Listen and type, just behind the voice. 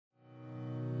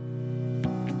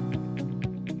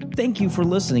Thank you for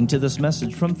listening to this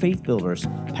message from Faith Builders.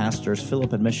 Pastors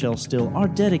Philip and Michelle Steele are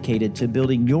dedicated to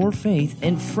building your faith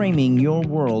and framing your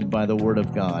world by the Word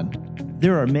of God.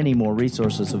 There are many more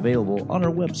resources available on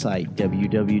our website,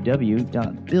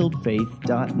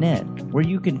 www.buildfaith.net, where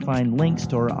you can find links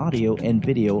to our audio and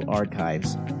video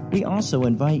archives. We also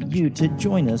invite you to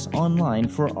join us online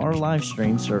for our live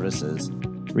stream services.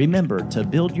 Remember to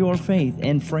build your faith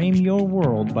and frame your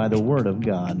world by the Word of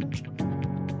God.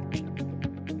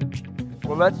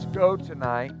 Well, let's go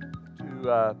tonight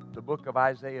to the book of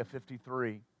Isaiah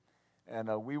 53.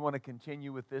 And we want to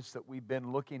continue with this that we've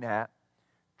been looking at,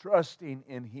 trusting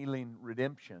in healing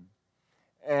redemption.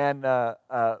 And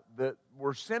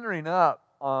we're centering up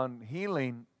on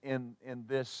healing in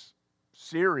this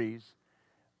series.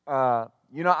 I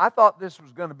thought this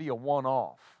was going to be a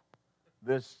one-off,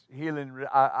 this healing.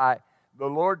 The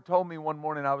Lord told me one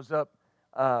morning, I was up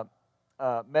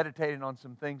meditating on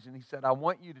some things, and He said, I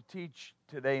want you to teach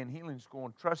today in healing school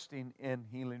on trusting in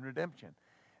healing redemption.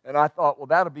 And I thought, well,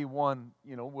 that'll be one,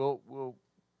 we'll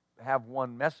have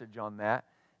one message on that.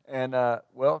 And,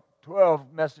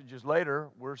 12 messages later,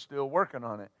 we're still working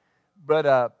on it.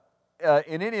 But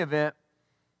in any event,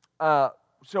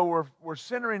 so we're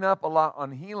centering up a lot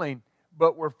on healing,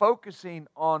 but we're focusing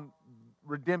on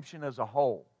redemption as a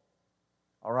whole.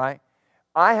 All right?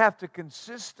 I have to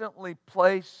consistently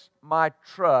place my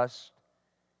trust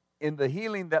in the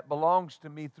healing that belongs to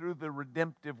me through the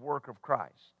redemptive work of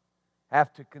Christ.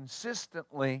 Have to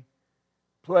consistently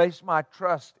place my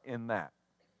trust in that.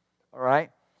 All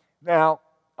right? Now,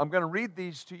 I'm going to read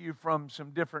these to you from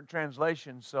some different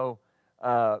translations so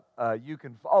you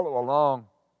can follow along.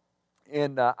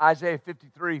 In Isaiah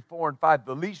 53, 4 and 5,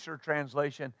 the Leaser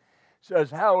translation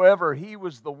says, however, He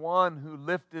was the one who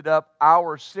lifted up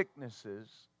our sicknesses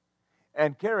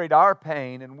and carried our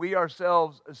pain, and we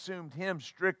ourselves assumed Him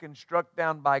stricken, struck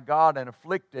down by God, and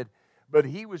afflicted, but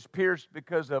He was pierced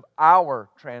because of our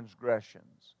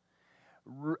transgressions,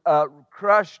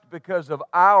 crushed because of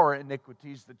our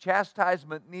iniquities. The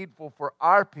chastisement needful for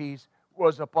our peace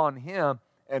was upon Him,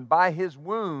 and by His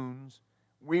wounds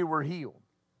we were healed.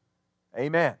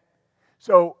 Amen.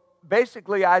 So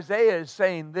basically Isaiah is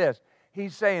saying this.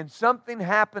 He's saying something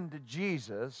happened to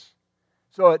Jesus,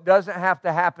 so it doesn't have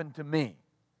to happen to me.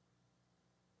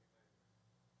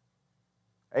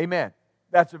 Amen.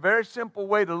 That's a very simple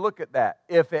way to look at that.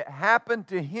 If it happened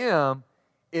to Him,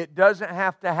 it doesn't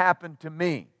have to happen to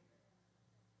me.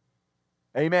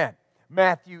 Amen.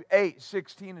 Matthew 8,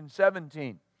 16 and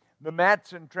 17. The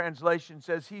Matson translation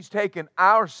says, He's taken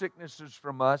our sicknesses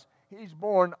from us. He's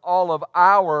borne all of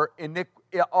our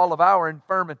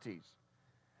infirmities.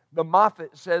 The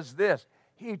Moffat says this,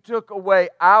 He took away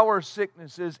our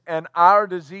sicknesses and our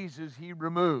diseases He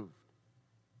removed.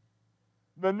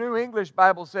 The New English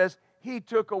Bible says, He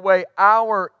took away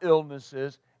our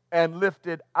illnesses and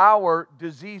lifted our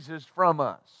diseases from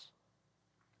us.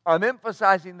 I'm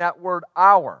emphasizing that word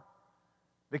our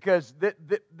because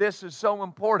this is so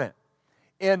important.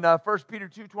 In 1 Peter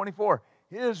 2:24,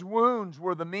 His wounds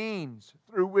were the means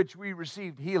through which we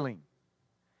received healing.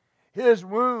 His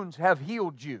wounds have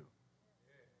healed you.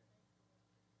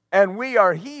 And we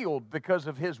are healed because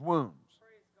of His wounds.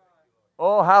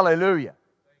 Oh, hallelujah.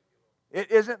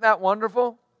 Isn't that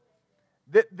wonderful?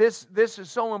 This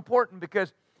is so important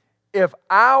because if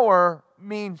our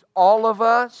means all of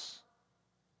us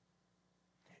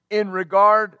in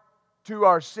regard to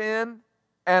our sin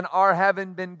and our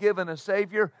having been given a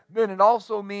Savior, then it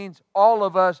also means all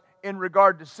of us in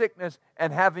regard to sickness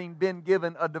and having been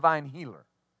given a divine healer.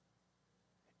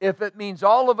 If it means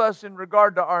all of us in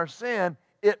regard to our sin,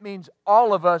 it means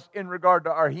all of us in regard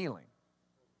to our healing.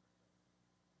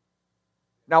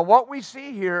 Now, what we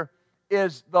see here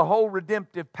is the whole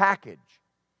redemptive package.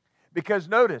 Because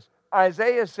notice,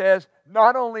 Isaiah says,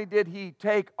 not only did He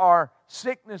take our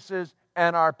sicknesses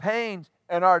and our pains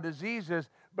and our diseases,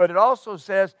 but it also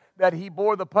says that He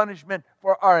bore the punishment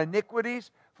for our iniquities,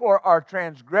 for our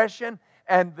transgression,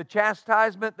 and the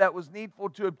chastisement that was needful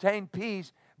to obtain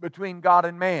peace between God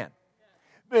and man.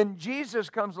 Then Jesus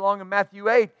comes along in Matthew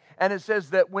 8, and it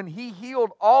says that when He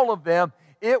healed all of them,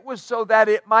 it was so that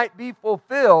it might be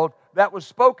fulfilled that was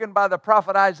spoken by the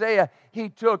prophet Isaiah. He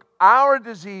took our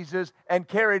diseases and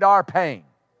carried our pain.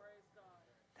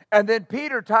 And then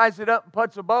Peter ties it up and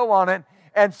puts a bow on it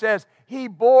and says, He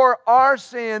bore our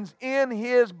sins in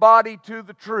His body to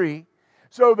the tree,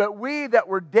 so that we that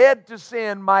were dead to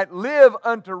sin might live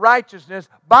unto righteousness,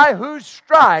 by whose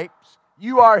stripes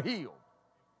you are healed.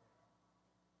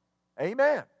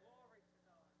 Amen.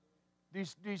 Do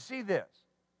you see this?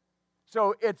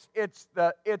 So it's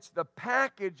the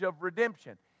package of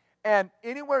redemption. And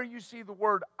anywhere you see the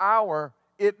word our,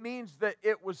 it means that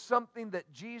it was something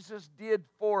that Jesus did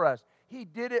for us. He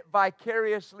did it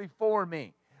vicariously for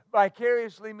me.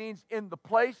 Vicariously means in the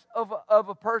place of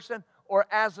a person or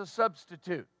as a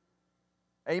substitute.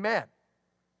 Amen.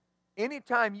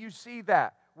 Anytime you see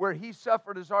that, where He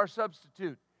suffered as our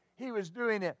substitute, He was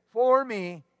doing it for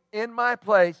me in my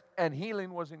place, and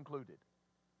healing was included.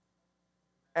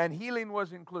 And healing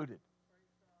was included.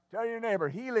 Tell your neighbor,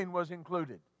 healing was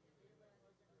included.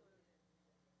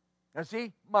 Now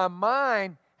see, my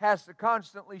mind has to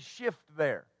constantly shift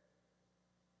there,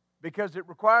 because it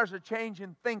requires a change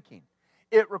in thinking.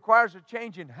 It requires a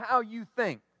change in how you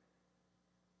think.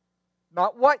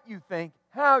 Not what you think,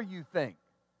 how you think.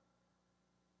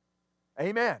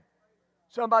 Amen.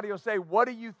 Somebody will say, what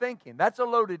are you thinking? That's a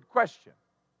loaded question.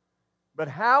 But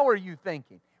how are you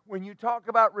thinking? When you talk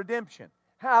about redemption,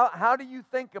 how do you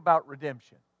think about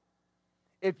redemption?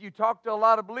 If you talk to a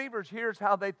lot of believers, here's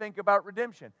how they think about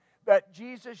redemption. That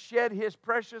Jesus shed His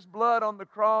precious blood on the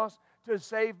cross to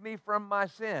save me from my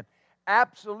sin.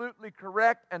 Absolutely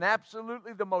correct, and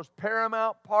absolutely the most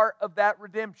paramount part of that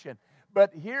redemption.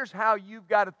 But here's how you've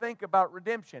got to think about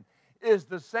redemption. Is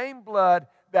the same blood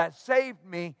that saved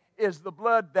me is the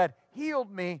blood that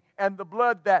healed me, and the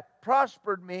blood that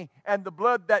prospered me, and the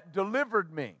blood that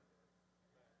delivered me.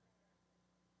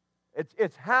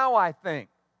 It's how I think.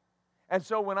 And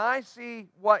so when I see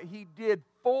what He did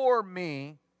for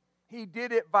me, He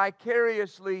did it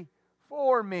vicariously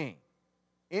for me.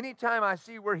 Anytime I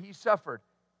see where He suffered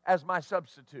as my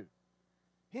substitute,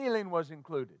 healing was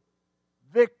included.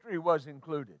 Victory was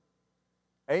included.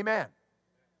 Amen.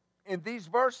 In these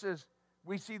verses,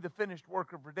 we see the finished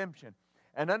work of redemption.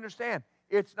 And understand,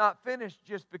 it's not finished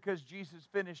just because Jesus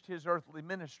finished His earthly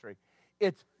ministry.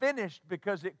 It's finished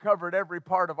because it covered every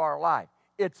part of our life.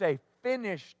 It's a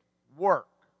finished work.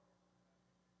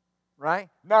 Right?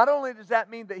 Not only does that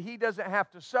mean that He doesn't have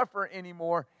to suffer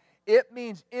anymore, it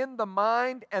means in the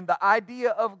mind and the idea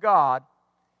of God,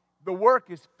 the work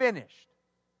is finished.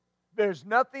 There's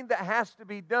nothing that has to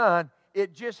be done.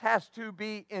 It just has to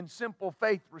be in simple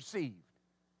faith received.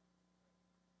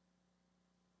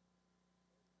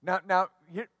 Now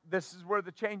here, this is where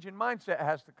the change in mindset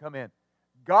has to come in.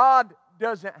 God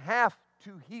doesn't have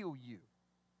to heal you.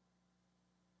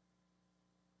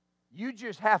 You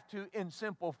just have to, in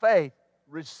simple faith,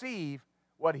 receive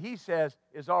what He says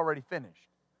is already finished.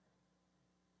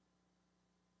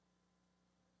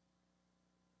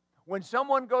 When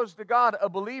someone goes to God, a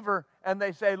believer, and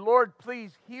they say, Lord,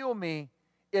 please heal me,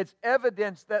 it's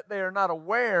evidence that they are not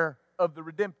aware of the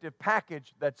redemptive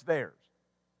package that's theirs.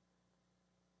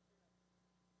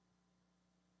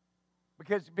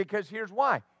 Because here's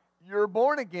why. You're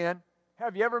born again.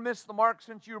 Have you ever missed the mark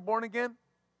since you were born again?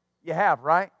 You have,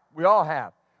 right? We all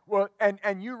have. Well,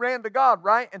 and you ran to God,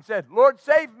 right? And said, Lord,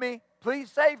 save me.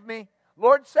 Please save me.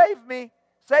 Lord, save me.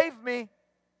 Save me.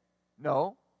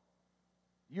 No.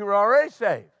 You were already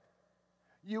saved.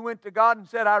 You went to God and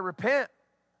said, I repent.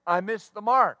 I missed the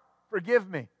mark. Forgive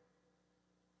me.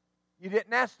 You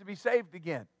didn't ask to be saved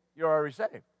again. You're already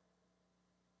saved.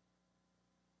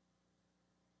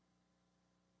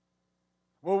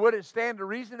 Well, would it stand to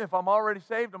reason if I'm already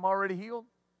saved, I'm already healed?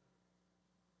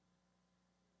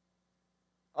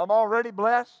 I'm already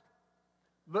blessed?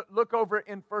 Look over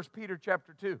in 1 Peter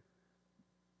chapter 2.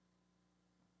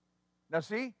 Now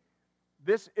see,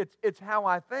 it's how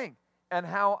I think and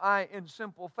how I, in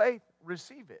simple faith,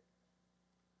 receive it.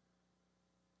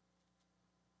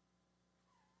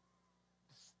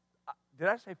 Did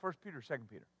I say 1 Peter or 2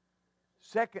 Peter?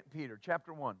 2 Peter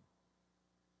chapter 1.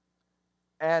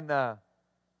 And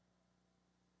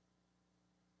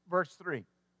verse 3.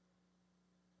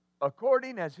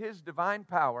 According as His divine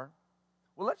power,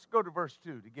 well, let's go to verse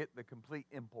 2 to get the complete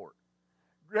import.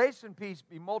 Grace and peace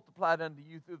be multiplied unto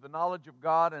you through the knowledge of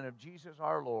God and of Jesus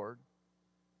our Lord,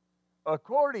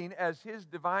 according as His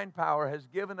divine power has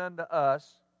given unto us.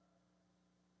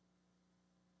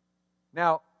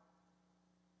 Now,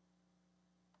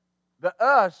 the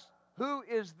us, who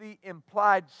is the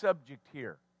implied subject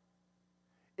here?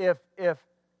 If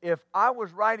I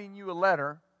was writing you a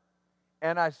letter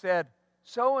and I said,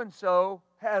 so-and-so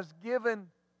has given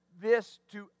this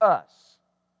to us,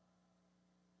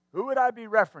 who would I be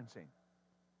referencing?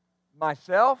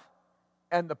 Myself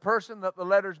and the person that the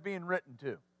letter's being written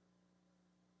to.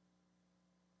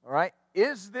 All right?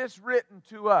 Is this written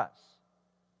to us?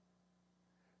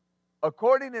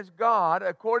 According as God,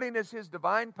 according as His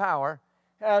divine power,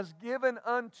 has given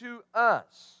unto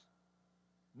us,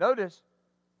 notice,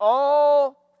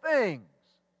 all things.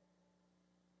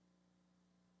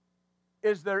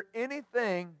 Is there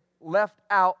anything left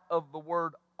out of the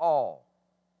word all.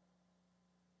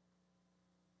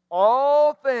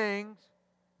 All things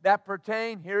that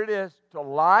pertain, here it is, to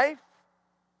life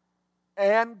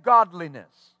and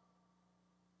godliness.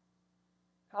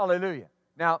 Hallelujah.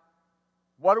 Now,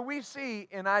 what do we see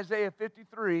in Isaiah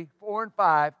 53, 4 and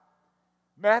 5,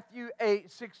 Matthew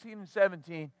 8, 16 and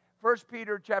 17, 1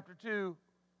 Peter chapter 2,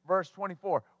 verse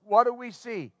 24? What do we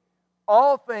see?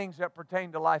 All things that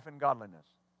pertain to life and godliness.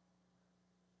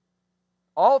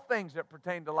 All things that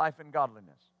pertain to life and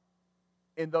godliness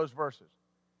in those verses.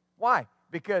 Why?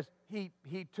 Because he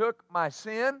took my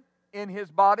sin in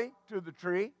His body to the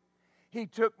tree. He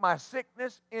took my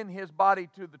sickness in His body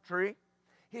to the tree.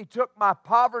 He took my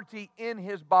poverty in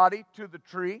His body to the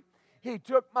tree. He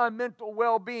took my mental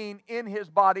well-being in His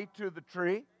body to the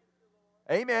tree.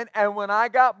 Amen. And when I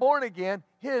got born again,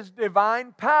 His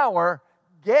divine power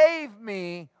gave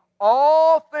me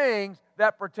all things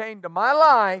that pertain to my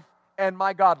life and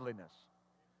my godliness.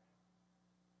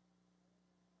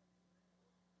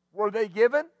 Were they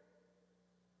given?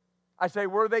 I say,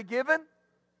 were they given?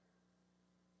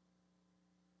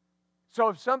 So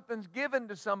if something's given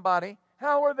to somebody,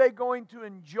 how are they going to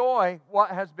enjoy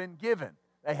what has been given?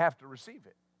 They have to receive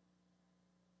it.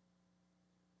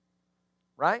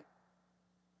 Right?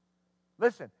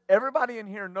 Listen, everybody in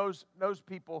here knows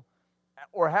people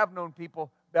or have known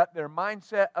people that their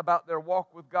mindset about their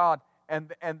walk with God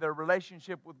and their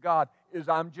relationship with God is,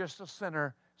 I'm just a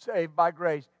sinner saved by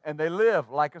grace. And they live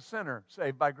like a sinner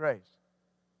saved by grace.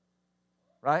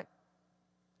 Right?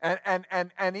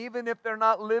 And even if they're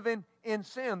not living in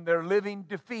sin, they're living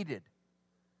defeated.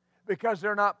 Because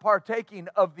they're not partaking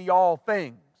of the all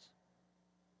things.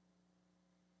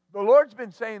 The Lord's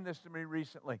been saying this to me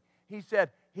recently. He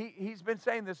said, He's been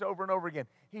saying this over and over again.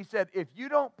 He said, if you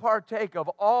don't partake of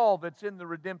all that's in the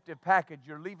redemptive package,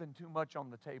 you're leaving too much on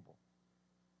the table.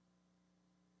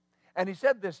 And He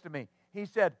said this to me. He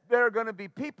said, there are going to be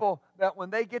people that when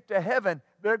they get to heaven,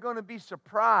 they're going to be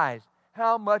surprised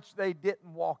how much they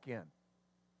didn't walk in.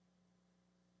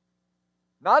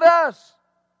 Not us.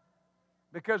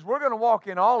 Because we're going to walk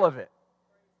in all of it.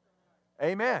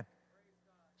 Amen.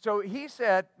 So He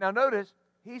said, now notice,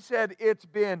 He said it's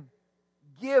been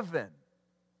given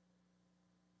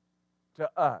to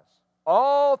us.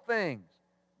 All things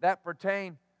that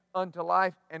pertain unto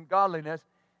life and godliness.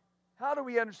 How do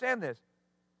we understand this?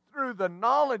 Through the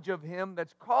knowledge of Him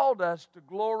that's called us to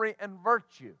glory and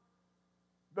virtue.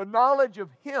 The knowledge of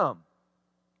Him.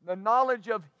 The knowledge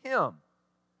of Him.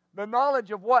 The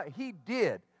knowledge of what He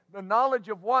did. The knowledge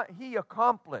of what He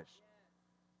accomplished.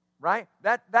 Right?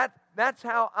 That's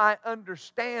how I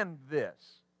understand this.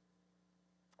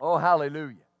 Oh,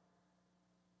 hallelujah.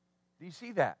 Do you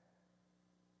see that?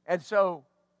 And so,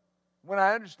 when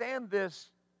I understand this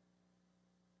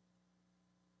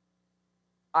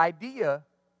idea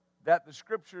that the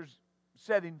Scripture's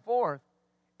setting forth,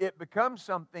 it becomes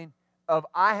something of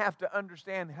I have to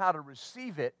understand how to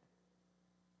receive it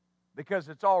because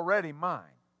it's already mine.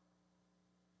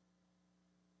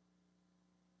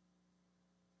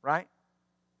 Right?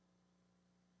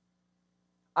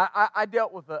 I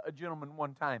dealt with a gentleman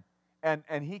one time, and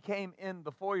he came in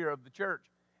the foyer of the church,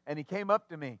 and he came up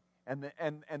to me, and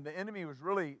the enemy was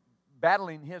really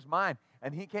battling his mind,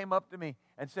 and he came up to me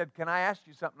and said, can I ask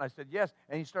you something? I said, yes,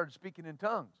 and he started speaking in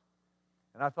tongues.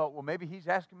 And I thought, well, maybe he's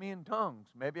asking me in tongues.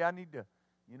 Maybe I need to,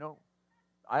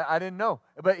 I didn't know.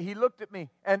 But he looked at me,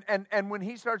 and when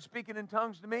he started speaking in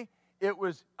tongues to me, it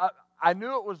was, I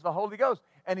knew it was the Holy Ghost.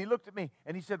 And he looked at me,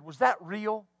 and he said, was that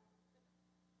real?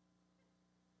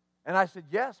 And I said,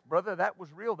 yes, brother, that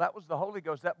was real. That was the Holy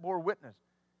Ghost. That bore witness.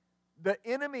 The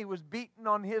enemy was beating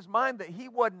on his mind that he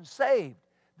wasn't saved.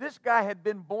 This guy had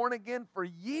been born again for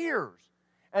years.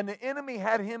 And the enemy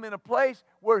had him in a place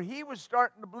where he was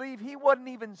starting to believe he wasn't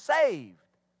even saved.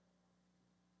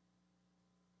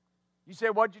 You say,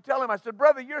 what'd you tell him? I said,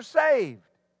 brother, you're saved.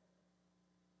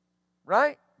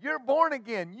 Right? You're born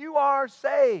again. You are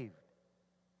saved.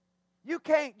 You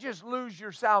can't just lose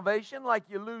your salvation like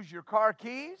you lose your car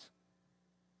keys.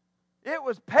 It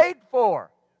was paid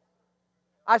for.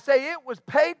 I say it was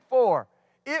paid for.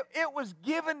 It was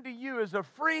given to you as a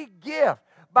free gift.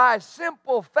 By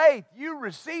simple faith, you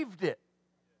received it.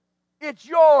 It's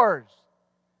yours.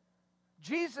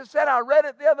 Jesus said, I read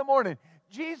it the other morning.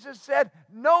 Jesus said,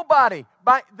 nobody,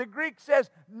 the Greek says,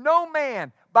 no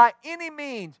man, by any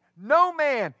means, no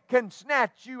man can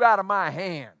snatch you out of my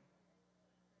hand.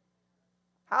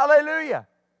 Hallelujah.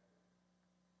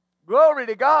 Glory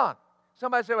to God.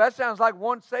 Somebody said, well, that sounds like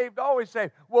once saved, always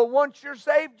saved. Well, once you're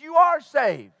saved, you are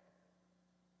saved.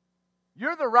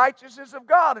 You're the righteousness of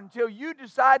God until you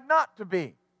decide not to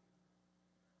be.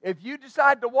 If you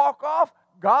decide to walk off,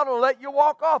 God will let you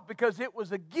walk off because it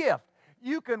was a gift.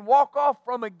 You can walk off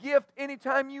from a gift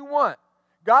anytime you want.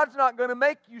 God's not going to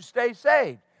make you stay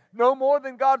saved. No more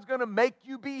than God's going to make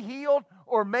you be healed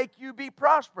or make you be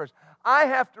prosperous. I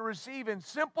have to receive in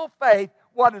simple faith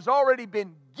what has already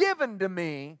been given to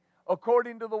me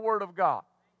according to the Word of God.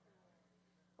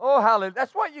 Oh, hallelujah.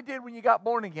 That's what you did when you got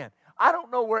born again. I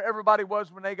don't know where everybody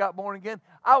was when they got born again.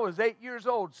 I was 8 years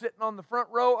old sitting on the front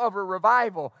row of a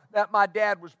revival that my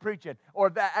dad was preaching. Or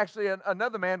that actually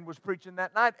another man was preaching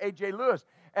that night, A.J. Lewis.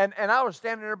 And I was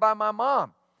standing there by my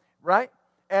mom, right?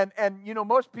 And you know,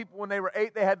 most people when they were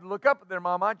 8, they had to look up at their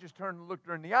mom. I just turned and looked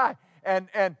her in the eye.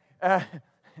 And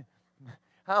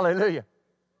hallelujah.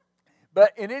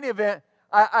 But in any event,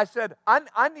 I said,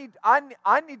 I need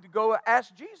to go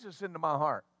ask Jesus into my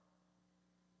heart.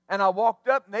 And I walked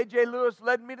up, and A.J. Lewis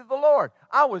led me to the Lord.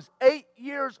 I was 8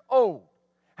 years old.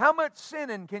 How much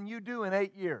sinning can you do in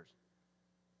 8 years?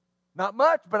 Not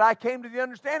much, but I came to the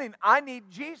understanding I need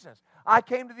Jesus. I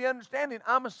came to the understanding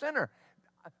I'm a sinner.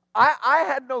 I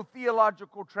had no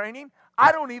theological training.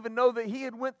 I don't even know that he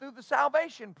had went through the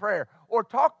salvation prayer or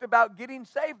talked about getting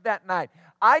saved that night.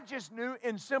 I just knew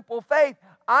in simple faith,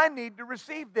 I need to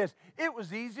receive this. It was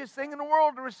the easiest thing in the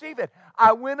world to receive it.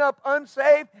 I went up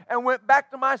unsaved and went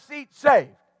back to my seat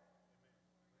saved.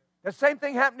 The same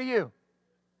thing happened to you.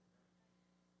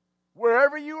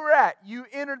 Wherever you were at, you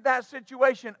entered that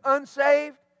situation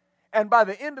unsaved, and by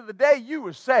the end of the day, you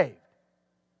were saved.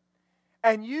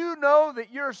 And you know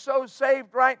that you're so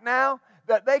saved right now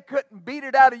that they couldn't beat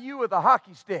it out of you with a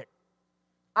hockey stick.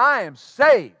 I am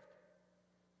saved.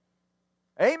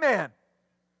 Amen.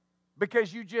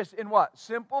 Because you just, in what?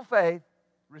 Simple faith,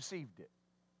 received it.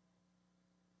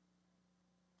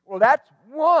 Well, that's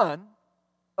one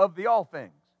of the all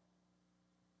things.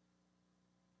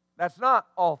 That's not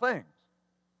all things.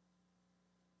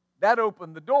 That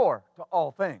opened the door to all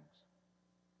things.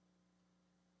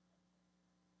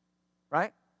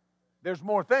 Right? There's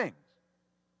more things.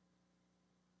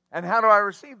 And how do I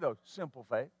receive those? Simple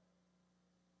faith.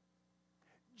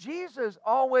 Jesus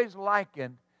always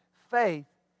likened faith,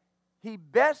 he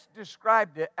best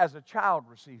described it as a child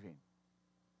receiving.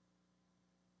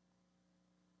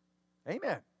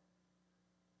 Amen.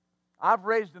 I've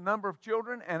raised a number of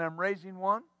children, and I'm raising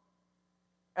one.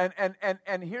 And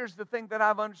here's the thing that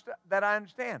I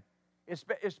understand,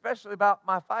 especially about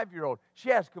my 5-year-old. She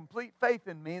has complete faith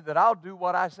in me that I'll do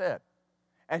what I said.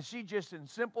 And she just in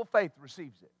simple faith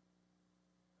receives it.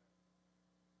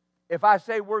 If I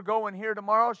say we're going here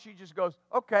tomorrow, she just goes,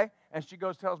 okay. And she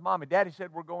goes, tells Mommy, Daddy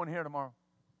said we're going here tomorrow.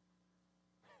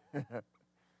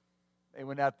 They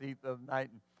went out to eat the other night,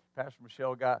 and Pastor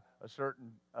Michelle got a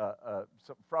certain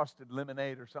some frosted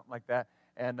lemonade or something like that.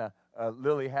 And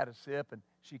Lily had a sip, and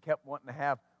she kept wanting to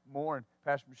have more. And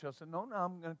Pastor Michelle said, no,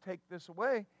 I'm going to take this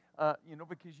away,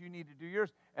 because you need to do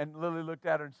yours. And Lily looked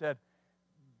at her and said,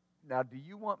 now, do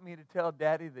you want me to tell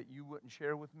Daddy that you wouldn't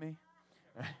share with me?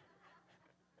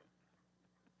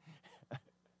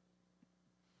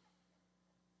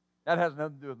 That has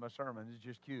nothing to do with my sermon. It's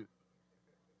just cute.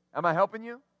 Am I helping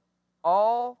you?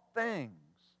 All things.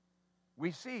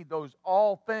 We see those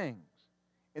all things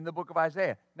in the book of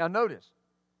Isaiah. Now notice,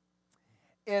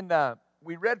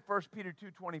 we read 1 Peter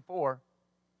 2:24.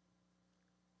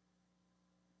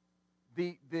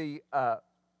 The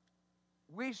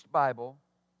Wuest Bible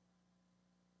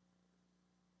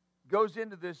goes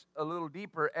into this a little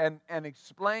deeper and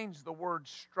explains the word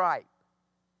stripe.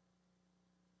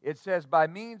 It says, by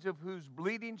means of whose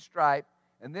bleeding stripe,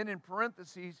 and then in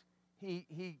parentheses, he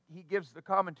gives the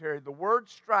commentary. The word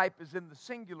stripe is in the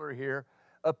singular here,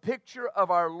 a picture of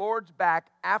our Lord's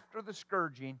back after the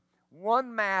scourging,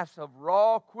 one mass of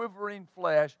raw, quivering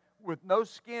flesh with no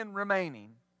skin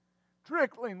remaining,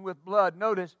 trickling with blood.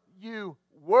 Notice, you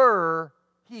were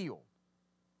healed.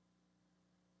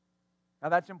 Now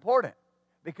that's important,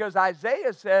 because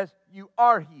Isaiah says you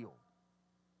are healed.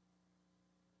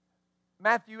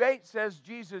 Matthew 8 says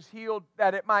Jesus healed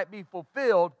that it might be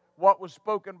fulfilled what was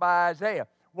spoken by Isaiah.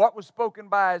 What was spoken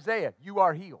by Isaiah? You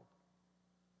are healed.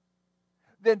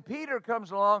 Then Peter comes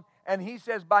along and he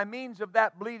says, by means of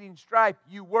that bleeding stripe,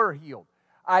 you were healed.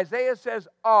 Isaiah says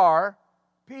are,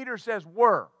 Peter says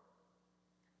were.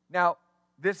 Now,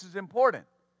 this is important.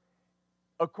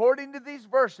 According to these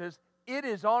verses, it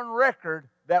is on record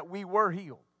that we were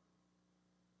healed.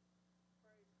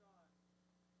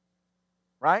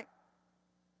 Right?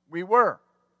 We were.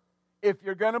 If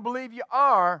you're going to believe you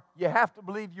are, you have to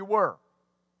believe you were.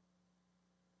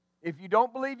 If you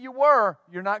don't believe you were,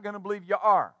 you're not going to believe you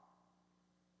are.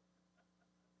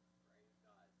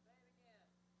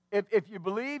 If you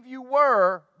believe you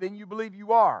were, then you believe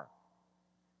you are.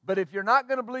 But if you're not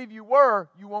going to believe you were,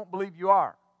 you won't believe you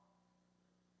are.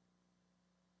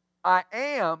 I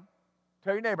am,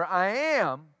 tell your neighbor, I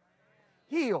am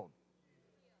healed.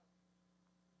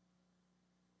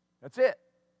 That's it.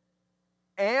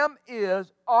 Am,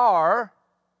 is, are,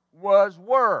 was,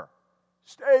 were.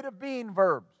 State of being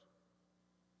verbs.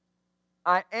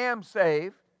 I am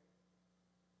saved.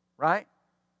 Right?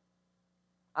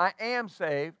 I am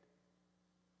saved.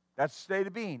 That's the state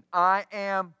of being. I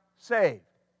am saved.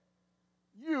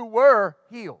 You were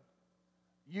healed.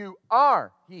 You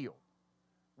are healed.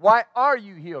 Why are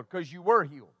you healed? Because you were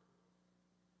healed.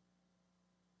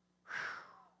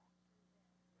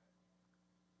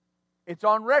 It's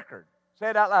on record. Say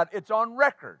it out loud. It's on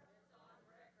record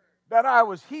that I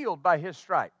was healed by His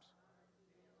stripes.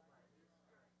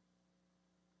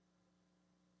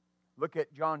 Look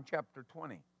at John chapter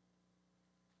 20.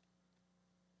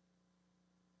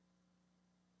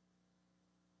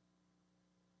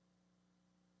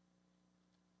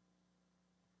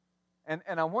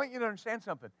 And I want you to understand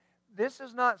something. This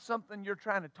is not something you're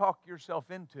trying to talk yourself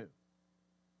into.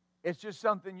 It's just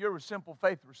something you're with simple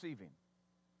faith receiving.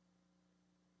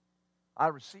 I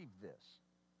received this.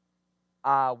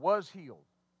 I was healed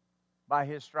by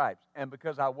His stripes. And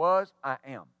because I was, I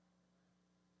am.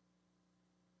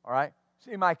 All right?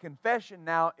 See, my confession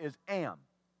now is am.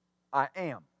 I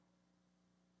am.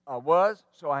 I was,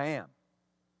 so I am.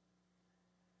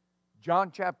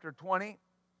 John chapter 20,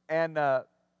 and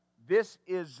this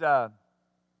is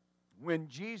when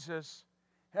Jesus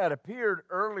had appeared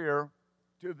earlier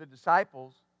to the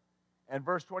disciples. And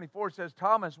verse 24 says,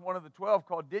 Thomas, one of the 12,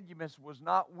 called Didymus, was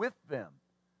not with them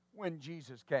when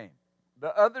Jesus came.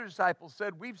 The other disciples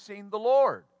said, we've seen the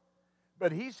Lord.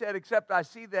 But he said, except I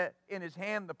see that in His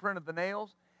hand the print of the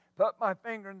nails, put my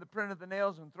finger in the print of the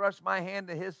nails, and thrust my hand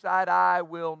to His side, I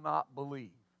will not believe.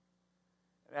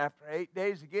 And after 8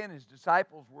 days again, His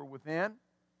disciples were within,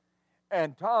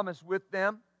 and Thomas with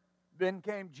them. Then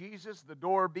came Jesus, the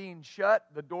doors being shut,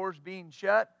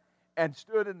 and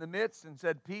stood in the midst and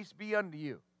said, peace be unto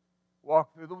you.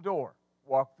 Walk through the door,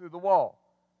 walk through the wall.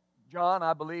 John,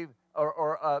 I believe,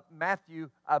 or Matthew,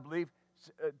 I believe,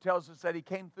 tells us that He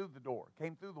came through the door,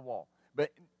 came through the wall.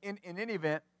 But in any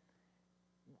event,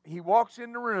 He walks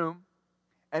in the room,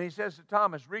 and He says to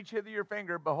Thomas, reach hither your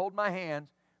finger, behold my hands,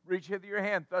 reach hither your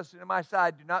hand, thrust into my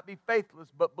side, do not be faithless,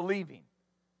 but believing.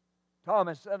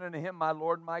 Thomas said unto Him, my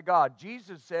Lord and my God.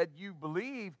 Jesus said, you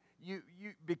believe, you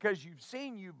because you've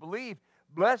seen, you believe.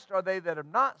 Blessed are they that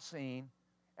have not seen,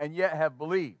 and yet have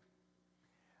believed.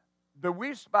 The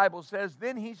Weiss Bible says,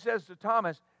 then He says to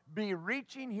Thomas, be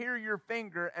reaching here your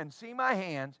finger and see my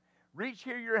hands. Reach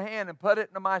here your hand and put it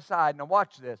into my side. Now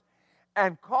watch this.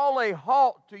 And call a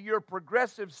halt to your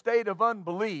progressive state of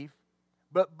unbelief,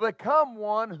 but become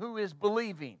one who is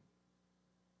believing.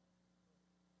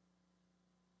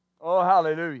 Oh,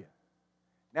 hallelujah.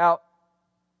 Now,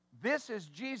 this is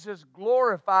Jesus'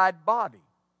 glorified body.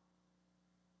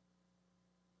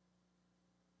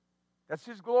 That's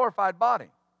His glorified body.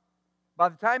 By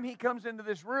the time He comes into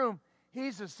this room,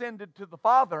 He's ascended to the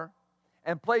Father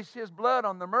and placed His blood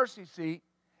on the mercy seat,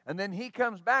 and then He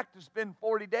comes back to spend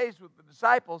 40 days with the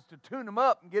disciples to tune them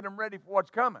up and get them ready for what's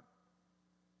coming.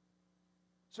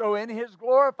 So in His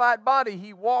glorified body,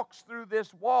 He walks through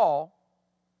this wall,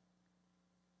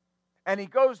 and He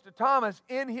goes to Thomas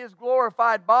in His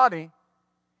glorified body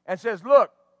and says,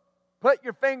 look, put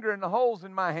your finger in the holes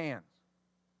in my hands.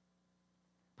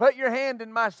 Put your hand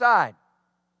in my side.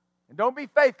 And don't be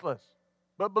faithless,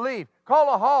 but believe.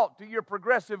 Call a halt to your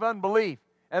progressive unbelief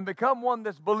and become one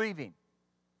that's believing.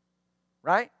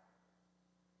 Right?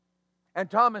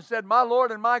 And Thomas said, my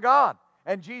Lord and my God.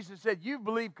 And Jesus said, you've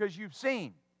believed because you've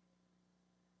seen.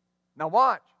 Now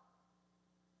watch.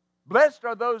 Blessed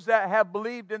are those that have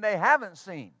believed and they haven't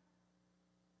seen.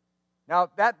 Now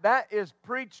that is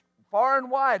preached far and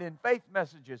wide in faith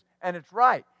messages, and it's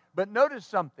right. But notice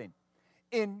something.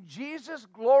 In Jesus'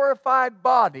 glorified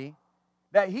body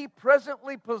that He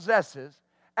presently possesses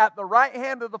at the right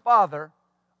hand of the Father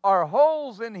are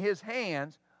holes in His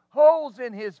hands, holes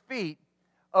in His feet,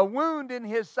 a wound in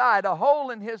His side, a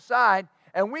hole in His side,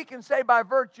 and we can say by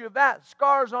virtue of that,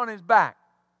 scars on His back.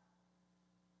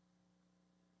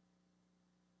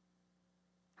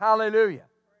 Hallelujah.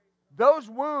 Those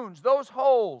wounds, those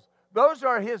holes, those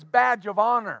are His badge of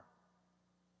honor.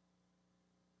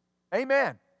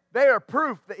 Amen. They are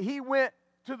proof that He went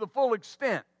to the full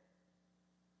extent.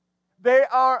 They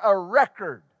are a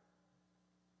record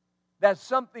that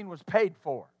something was paid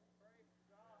for.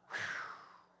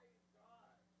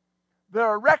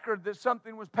 They're a record that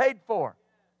something was paid for.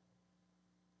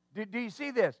 Do you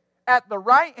see this? At the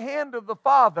right hand of the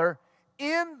Father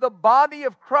in the body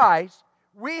of Christ,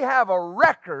 we have a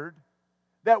record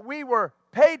that we were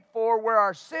paid for where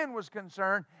our sin was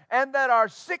concerned, and that our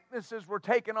sicknesses were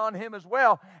taken on Him as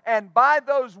well. And by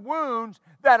those wounds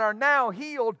that are now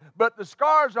healed, but the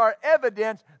scars are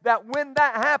evidence that when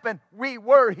that happened, we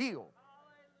were healed.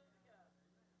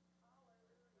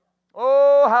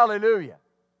 Oh, hallelujah.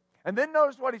 And then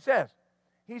notice what He says.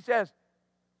 He says,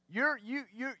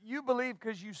 you believe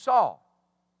because you saw.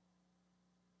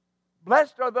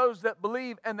 Blessed are those that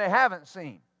believe and they haven't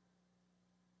seen.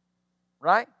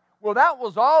 Right? Well, that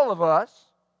was all of us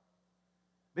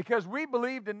because we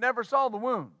believed and never saw the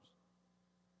wounds.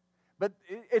 But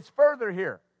it's further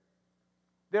here.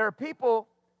 There are people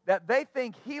that they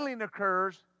think healing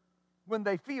occurs when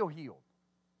they feel healed.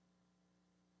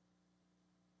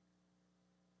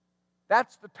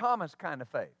 That's the Thomas kind of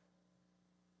faith.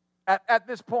 At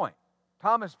this point,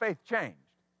 Thomas' faith changed.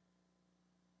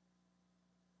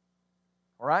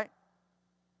 All right?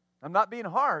 I'm not being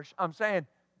harsh. I'm saying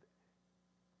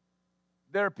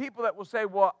there are people that will say,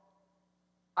 well,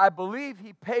 I believe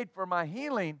He paid for my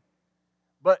healing,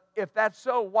 but if that's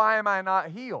so, why am I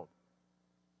not healed?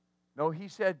 No, He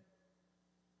said,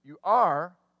 you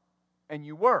are and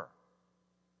you were.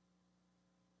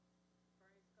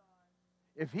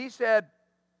 If He said,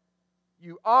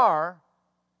 you are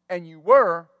and you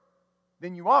were,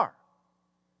 then you are.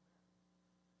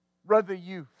 Whether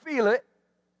you feel it,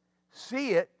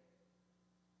 see it,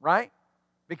 right?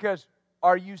 Because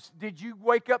did you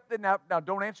wake up, now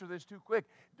don't answer this too quick.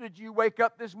 Did you wake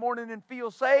up this morning and feel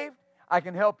saved? I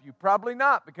can help you. Probably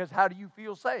not, because how do you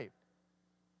feel saved?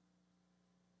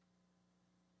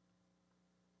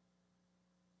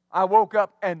 I woke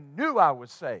up and knew I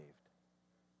was saved,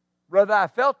 whether I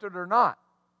felt it or not.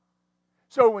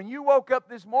 So when you woke up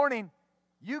this morning,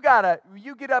 you get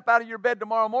up out of your bed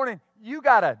tomorrow morning, you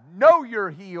got to know you're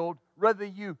healed, whether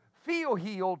you feel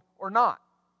healed or not.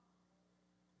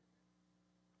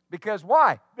 Because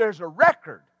why? There's a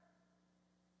record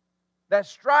that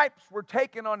stripes were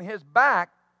taken on His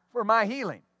back for my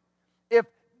healing.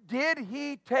 Did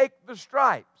He take the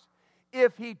stripes?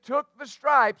 If He took the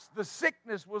stripes, the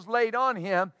sickness was laid on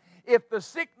Him. If the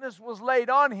sickness was laid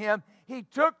on Him, He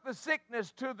took the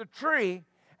sickness to the tree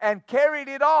and carried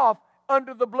it off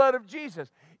under the blood of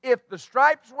Jesus. If the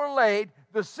stripes were laid,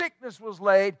 the sickness was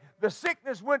laid, the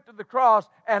sickness went to the cross,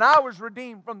 and I was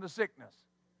redeemed from the sickness.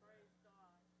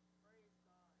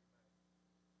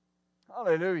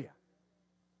 Hallelujah.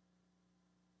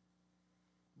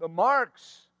 The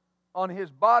marks on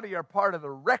His body are part of the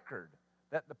record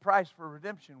that the price for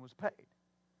redemption was paid.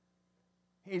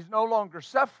 He's no longer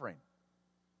suffering.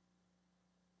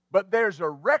 But there's a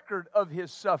record of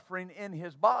His suffering in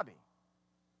His body.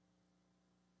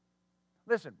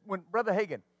 Listen, when Brother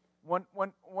Hagin, when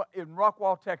in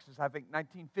Rockwall, Texas, I think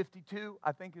 1952,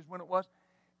 I think is when it was,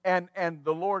 and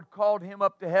the Lord called him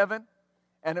up to heaven,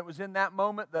 and it was in that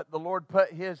moment that the Lord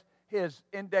put His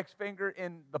index finger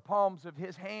in the palms of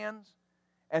His hands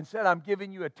and said, I'm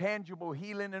giving you a tangible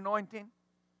healing anointing,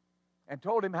 and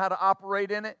told him how to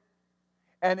operate in it.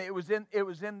 And it was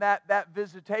in that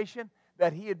visitation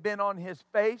that he had been on his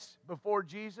face before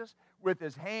Jesus with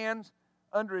his hands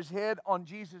under his head on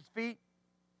Jesus' feet.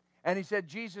 And he said,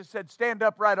 Jesus said, stand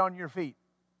upright on your feet.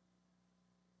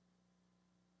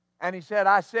 And he said,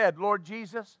 I said, Lord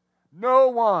Jesus, no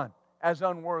one as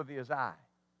unworthy as I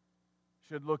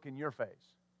should look in your face.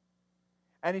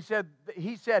 And he said,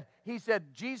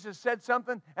 Jesus said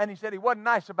something, and he said he wasn't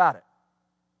nice about it.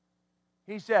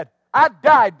 He said, I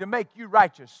died to make you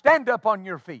righteous. Stand up on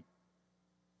your feet.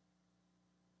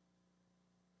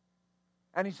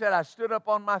 And he said, I stood up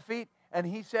on my feet, and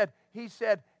he said,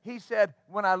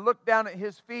 when I looked down at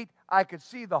his feet, I could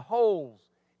see the holes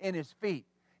in his feet.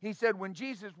 He said, when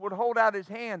Jesus would hold out his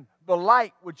hand, the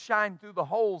light would shine through the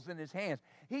holes in his hands.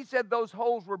 He said those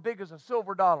holes were big as a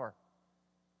silver dollar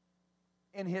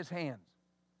in his hands.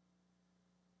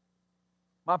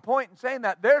 My point in saying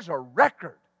that, there's a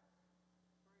record.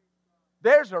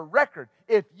 There's a record.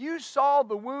 If you saw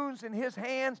the wounds in his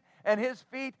hands and his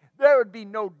feet, there would be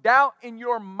no doubt in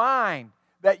your mind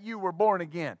that you were born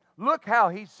again. Look how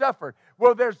he suffered.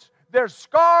 Well, there's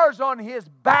scars on his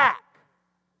back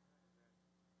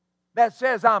that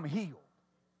says I'm healed.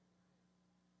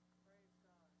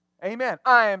 Amen.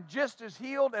 I am just as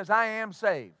healed as I am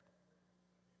saved.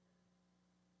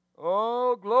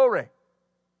 Oh, glory.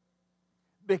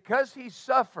 Because he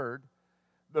suffered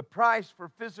the price for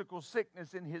physical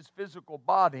sickness in his physical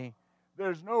body,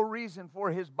 there's no reason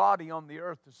for his body on the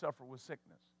earth to suffer with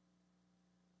sickness.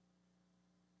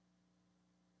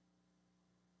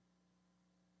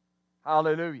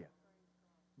 Hallelujah.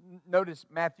 Notice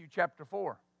Matthew chapter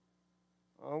 4.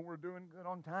 Oh, we're doing good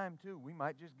on time too. We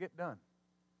might just get done.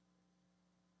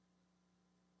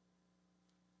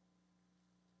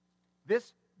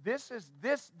 This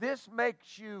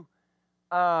makes you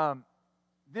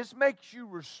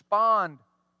respond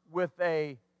with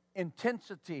a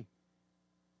intensity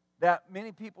that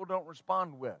many people don't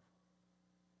respond with,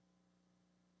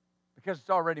 because it's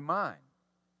already mine.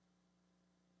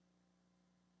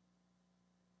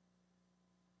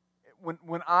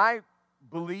 When I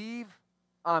believe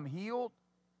I'm healed,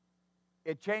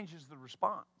 it changes the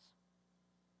response.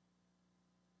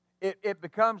 It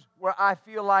becomes where I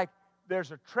feel like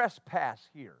there's a trespass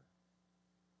here.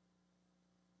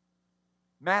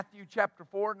 Matthew chapter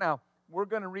 4. Now, we're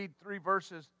going to read 3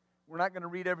 verses. We're not going to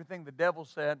read everything the devil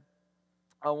said.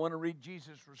 I want to read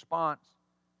Jesus' response.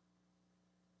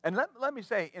 And let me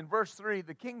say, in verse 3,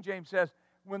 the King James says,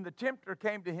 when the tempter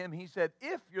came to him, he said,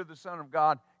 if you're the Son of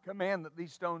God, command that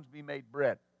these stones be made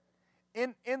bread.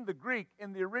 In the Greek,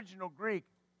 in the original Greek,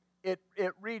 it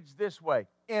reads this way: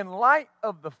 in light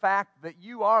of the fact that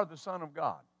you are the Son of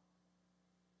God.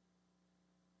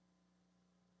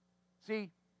 See,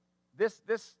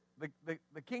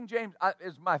 the King James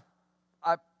is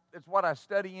it's what I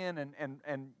study in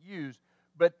and use,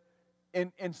 but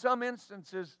in some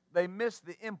instances they miss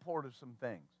the import of some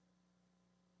things.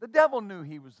 The devil knew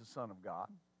he was the Son of God.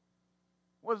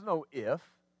 There was no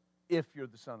if you're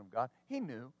the Son of God. He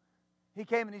knew. He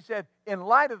came and he said, in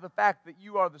light of the fact that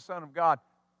you are the Son of God,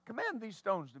 command these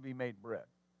stones to be made bread.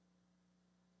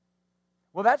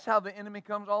 Well, that's how the enemy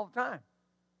comes all the time.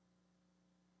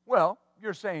 Well,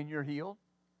 you're saying you're healed.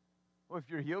 Well, if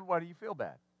you're healed, why do you feel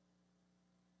bad?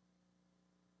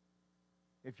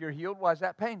 If you're healed, why is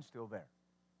that pain still there?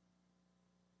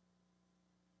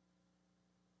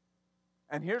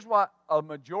 And here's what a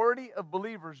majority of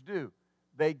believers do.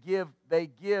 They give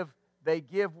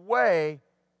way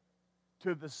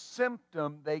to the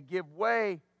symptom. They give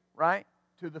way, right,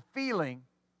 to the feeling.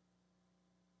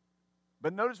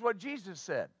 But notice what Jesus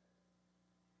said.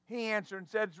 He answered and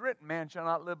said, it's written, man shall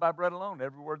not live by bread alone,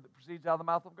 every word that proceeds out of the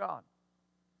mouth of God.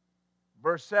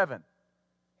 Verse 7,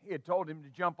 he had told him to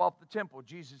jump off the temple.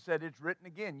 Jesus said, it's written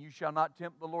again, you shall not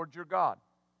tempt the Lord your God.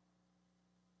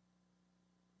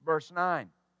 Verse 9,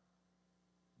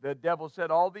 the devil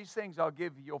said, all these things I'll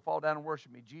give you, you'll fall down and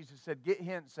worship me. Jesus said, get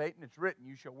hence, Satan, it's written,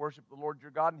 you shall worship the Lord your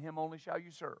God, and him only shall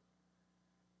you serve.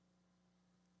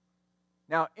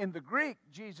 Now, in the Greek,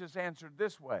 Jesus answered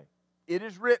this way, it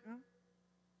is written,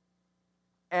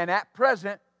 and at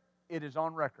present, it is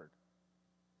on record.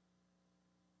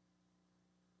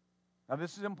 Now,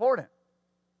 this is important.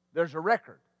 There's a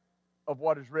record of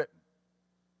what is written.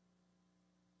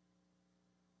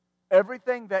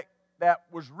 Everything that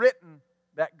was written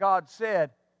that God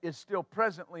said is still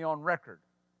presently on record.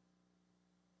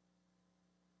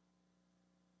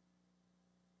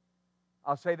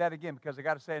 I'll say that again because I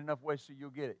got to say it enough ways so you'll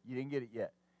get it. You didn't get it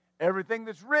yet. Everything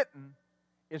that's written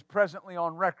is presently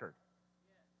on record.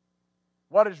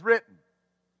 What is written?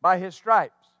 By His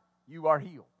stripes you are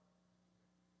healed.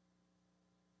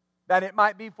 That it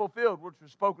might be fulfilled, which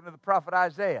was spoken to the prophet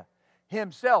Isaiah.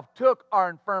 Himself took our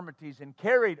infirmities and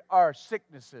carried our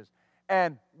sicknesses,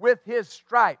 and with His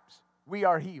stripes we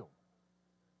are healed.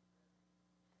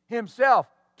 Himself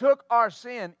took our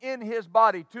sin in His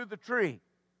body to the tree,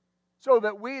 so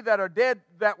that we that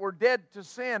were dead to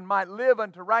sin might live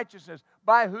unto righteousness,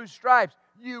 by whose stripes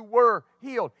you were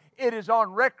healed. It is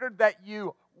on record that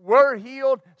you were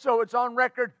healed, so it's on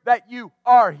record that you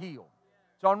are healed.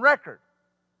 It's on record.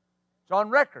 It's on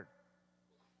record.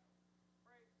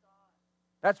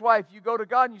 That's why if you go to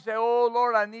God and you say, oh,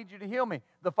 Lord, I need you to heal me,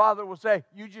 the Father will say,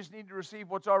 you just need to receive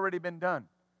what's already been done,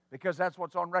 because that's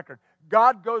what's on record.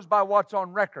 God goes by what's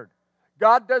on record.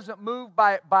 God doesn't move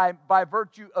by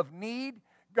virtue of need.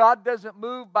 God doesn't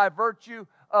move by virtue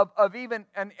of even,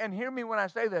 and hear me when I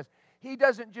say this, He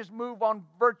doesn't just move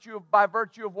by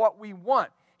virtue of what we want.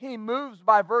 He moves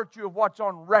by virtue of what's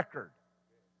on record.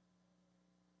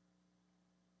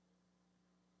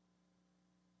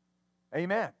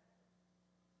 Amen.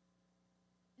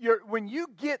 When you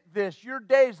get this, your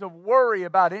days of worry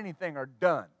about anything are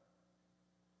done.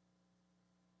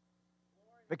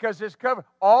 Because it's covered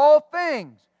all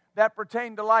things that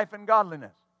pertain to life and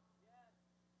godliness.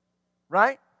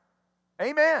 Right?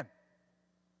 Amen.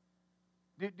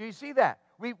 Do you see that?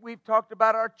 We've talked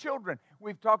about our children.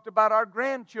 We've talked about our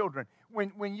grandchildren.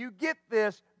 When you get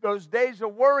this, those days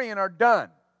of worrying are done.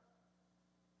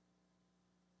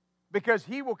 Because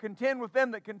He will contend with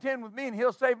them that contend with me, and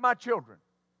He'll save my children.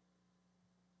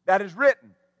 That is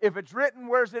written. If it's written,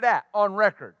 where's it at? On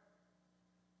record.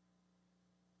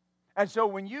 And so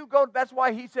when you go, that's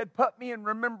why he said, put me in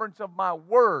remembrance of my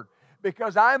word.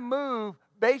 Because I move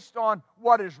based on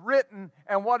what is written,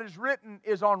 and what is written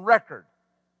is on record.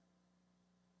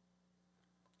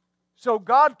 So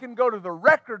God can go to the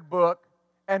record book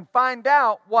and find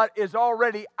out what is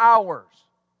already ours.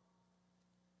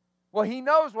 Well, he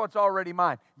knows what's already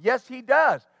mine. Yes, he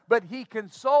does. But he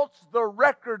consults the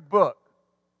record book.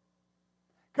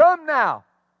 Come now,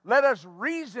 let us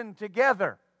reason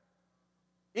together.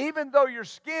 Even though your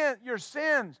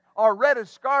sins are red as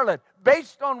scarlet,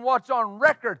 based on what's on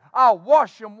record, I'll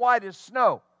wash them white as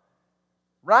snow.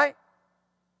 Right?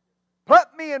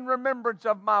 Put me in remembrance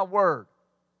of my word.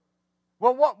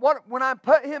 Well, when I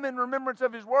put him in remembrance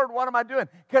of his word, what am I doing?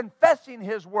 Confessing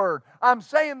his word. I'm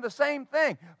saying the same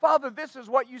thing. Father, this is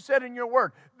what you said in your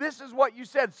word. This is what you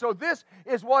said. So this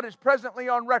is what is presently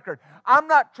on record. I'm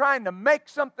not trying to make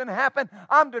something happen.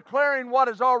 I'm declaring what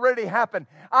has already happened.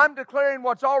 I'm declaring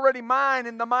what's already mine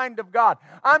in the mind of God.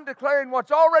 I'm declaring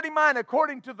what's already mine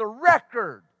according to the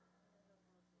record.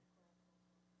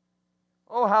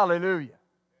 Oh, hallelujah.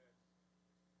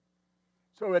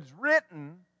 So it's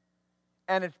written,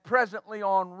 and it's presently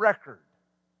on record.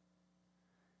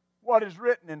 What is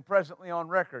written and presently on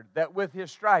record? That with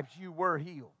his stripes you were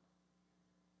healed.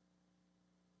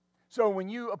 So when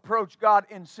you approach God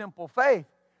in simple faith,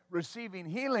 receiving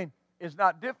healing is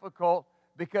not difficult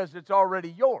because it's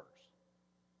already yours.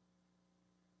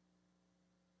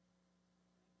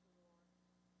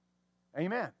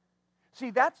 Amen.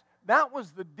 See, that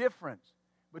was the difference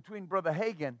between Brother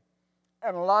Hagin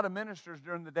and a lot of ministers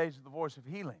during the days of the Voice of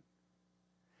Healing.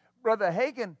 Brother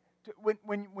Hagin,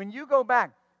 when you go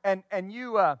back and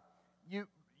you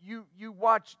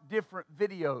watch different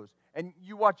videos, and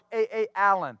you watch A.A.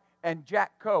 Allen and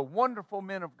Jack Coe, wonderful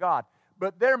men of God,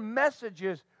 but their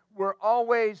messages were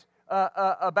always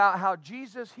about how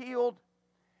Jesus healed,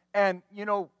 and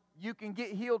you can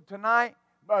get healed tonight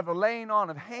by the laying on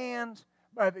of hands,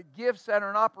 by the gifts that are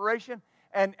in operation,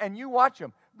 and you watch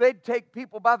them. They'd take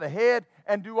people by the head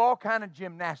and do all kind of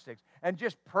gymnastics and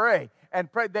just pray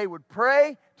and pray. They would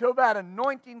pray till that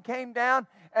anointing came down,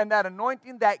 and that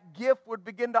anointing, that gift would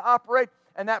begin to operate,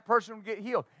 and that person would get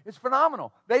healed. It's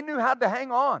phenomenal. They knew how to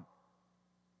hang on.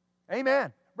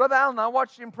 Amen. Brother Allen, I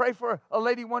watched him pray for a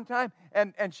lady one time,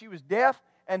 and she was deaf,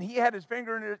 and he had his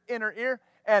finger in her ear,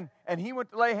 and he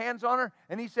went to lay hands on her,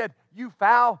 and he said, "You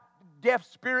foul, deaf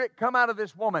spirit, come out of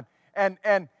this woman." And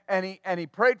he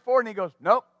prayed for her, and he goes,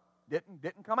 "Nope,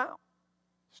 didn't come out.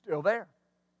 Still there."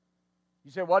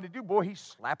 You say, "What did he do?" Boy, he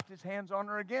slapped his hands on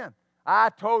her again. "I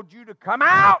told you to come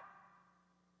out."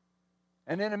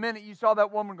 And in a minute, you saw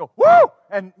that woman go, "Woo!"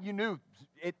 And you knew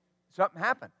something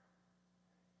happened.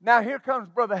 Now here comes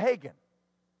Brother Hagin,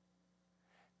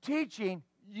 teaching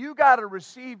you got to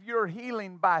receive your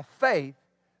healing by faith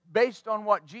based on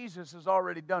what Jesus has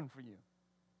already done for you.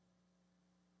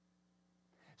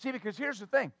 See, because here's the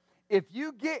thing. If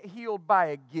you get healed by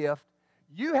a gift,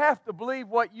 you have to believe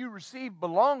what you receive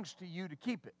belongs to you to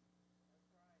keep it.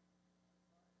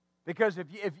 Because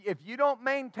if you don't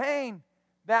maintain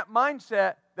that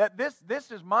mindset that this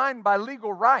is mine by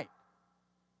legal right.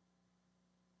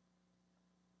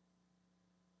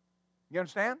 You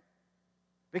understand?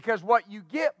 Because what you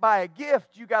get by a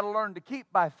gift, you got to learn to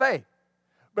keep by faith.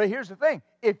 But here's the thing.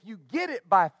 If you get it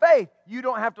by faith, you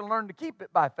don't have to learn to keep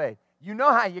it by faith. You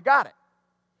know how you got it.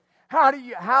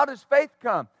 How does faith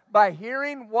come? By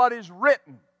hearing what is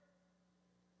written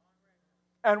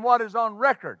and what is on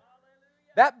record.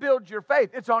 That builds your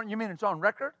faith. You mean it's on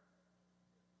record?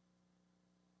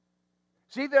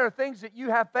 See, there are things that you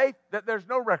have faith that there's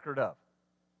no record of.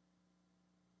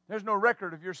 There's no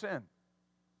record of your sin.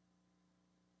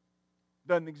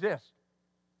 Doesn't exist.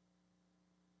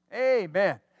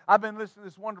 Amen. I've been listening to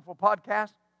this wonderful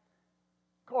podcast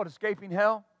called Escaping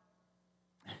Hell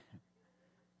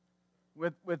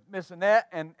with Miss Annette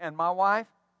and my wife.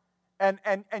 And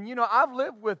I've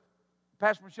lived with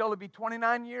Pastor Michelle. It'll be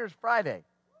 29 years Friday.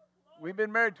 We've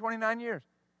been married 29 years.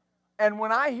 And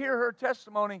when I hear her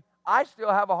testimony, I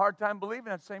still have a hard time believing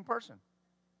that's the same person.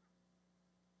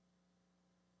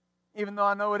 Even though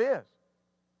I know it is.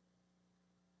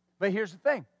 But here's the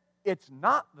thing. It's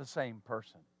not the same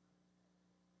person.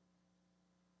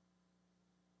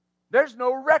 There's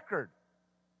no record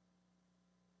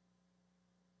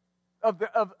of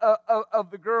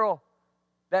the girl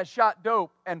that shot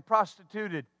dope and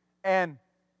prostituted and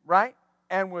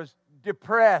was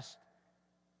depressed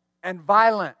and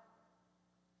violent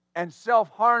and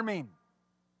self-harming.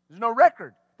 There's no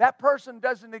record. That person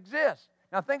doesn't exist.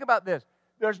 Now think about this.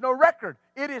 There's no record.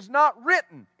 It is not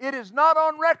written. It is not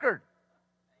on record.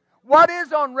 What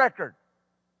is on record?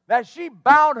 that she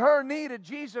bowed her knee to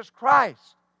Jesus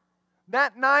Christ.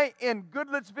 That night in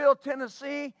Goodlettsville,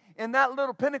 Tennessee, in that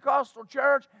little Pentecostal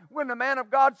church, when the man of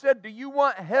God said, "Do you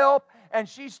want help?" and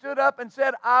she stood up and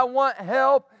said, "I want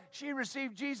help," she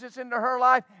received Jesus into her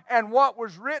life. And what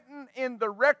was written in the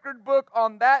record book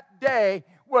on that day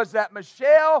was that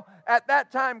Michelle, at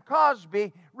that time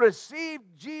Cosby, received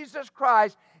Jesus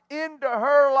Christ into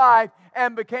her life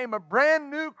and became a brand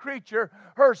new creature.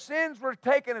 Her sins were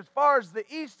taken as far as the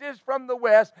east is from the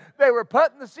west. They were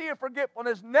put in the sea of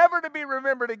forgetfulness, never to be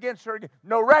remembered against her again.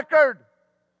 No record.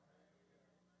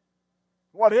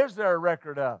 What is there a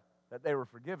record of? That they were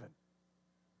forgiven,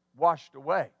 washed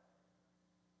away.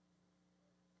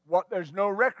 What there's no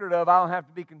record of, I don't have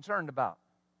to be concerned about.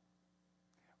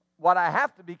 What I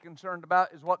have to be concerned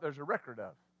about is what there's a record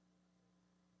of.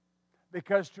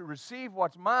 Because to receive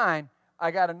what's mine,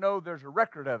 I got to know there's a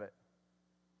record of it.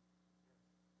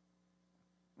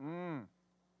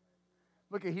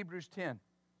 Look at Hebrews 10.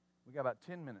 We got about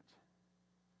 10 minutes.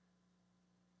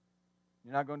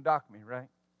 You're not going to dock me, right?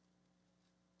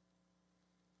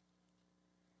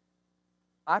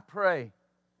 I pray,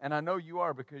 and I know you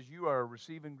are because you are a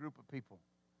receiving group of people.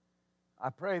 I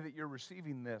pray that you're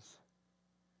receiving this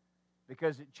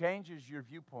because it changes your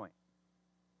viewpoint.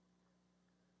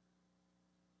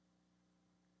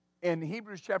 In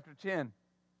Hebrews chapter 10,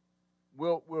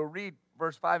 we'll read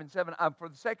verse 5 and 7. For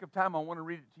the sake of time, I want to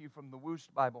read it to you from the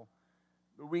Wuest Bible.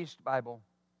 The Wuest Bible.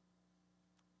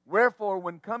 Wherefore,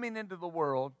 when coming into the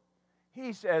world,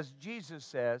 he says, Jesus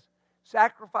says,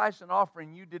 sacrifice and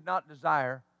offering you did not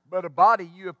desire, but a body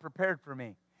you have prepared for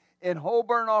me. In whole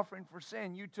burnt offering for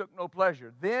sin you took no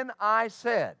pleasure. Then I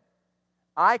said,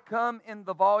 I come in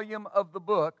the volume of the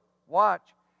book.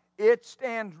 Watch. It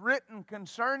stands written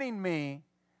concerning me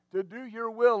to do your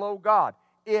will, O God.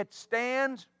 It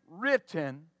stands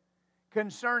written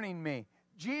concerning me.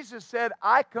 Jesus said,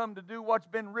 I come to do what's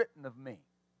been written of me.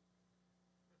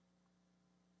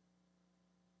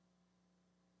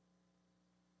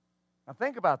 Now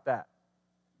think about that.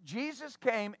 Jesus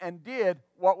came and did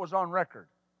what was on record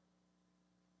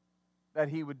that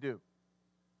he would do.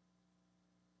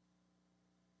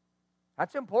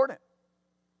 That's important.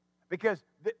 Because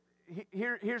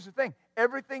here's the thing.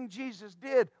 Everything Jesus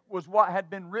did was what had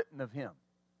been written of him.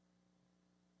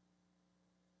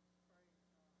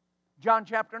 John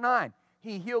chapter 9.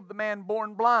 He healed the man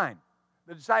born blind.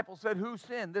 The disciples said, who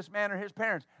sinned, this man or his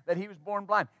parents, that he was born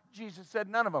blind? Jesus said,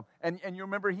 none of them. And you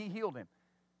remember he healed him.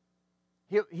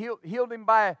 Healed him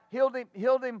by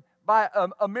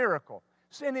a miracle.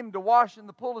 Sent him to wash in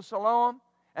the pool of Siloam.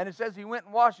 And it says he went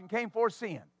and washed and came forth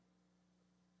seeing.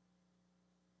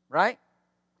 Right?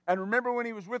 And remember when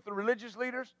he was with the religious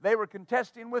leaders? They were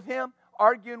contesting with him,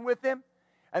 arguing with him.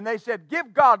 And they said,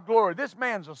 give God glory. This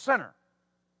man's a sinner.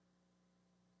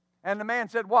 And the man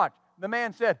said, watch. The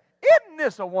man said, isn't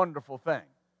this a wonderful thing?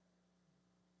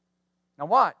 Now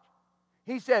watch.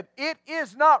 He said, it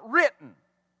is not written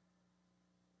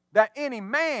that any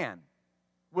man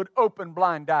would open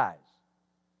blind eyes.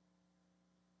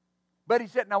 But he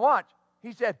said, now watch.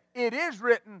 He said, it is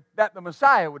written that the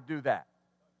Messiah would do that.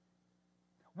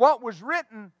 What was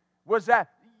written was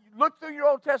that, look through your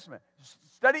Old Testament.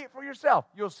 Study it for yourself.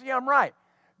 You'll see I'm right.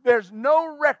 There's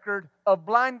no record of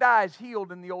blind eyes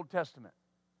healed in the Old Testament.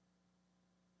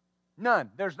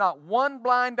 None. There's not one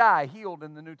blind eye healed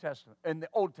in the New Testament, in the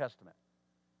Old Testament.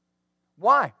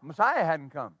 Why? Messiah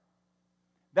hadn't come.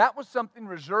 That was something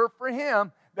reserved for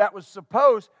him that was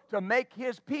supposed to make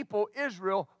his people,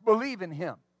 Israel, believe in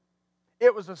him.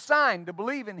 It was a sign to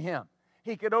believe in him.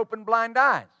 He could open blind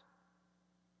eyes.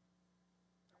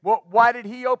 Well, why did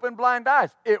he open blind eyes?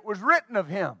 It was written of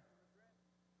him.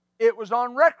 It was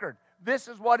on record. This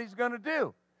is what he's going to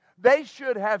do. They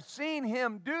should have seen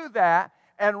him do that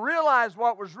and realized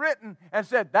what was written and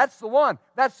said, that's the one.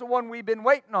 That's the one we've been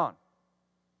waiting on.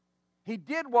 He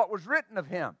did what was written of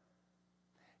him.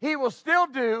 He will still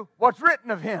do what's written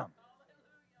of him.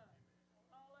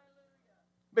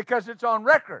 Because it's on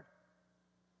record.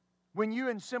 When you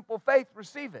in simple faith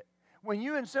receive it. When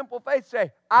you in simple faith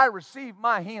say, I receive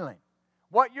my healing.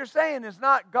 What you're saying is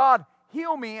not, God,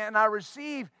 heal me, and I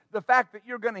receive the fact that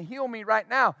you're going to heal me right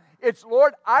now. It's,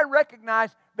 Lord, I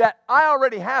recognize that I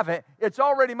already have it. It's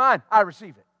already mine. I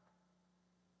receive it.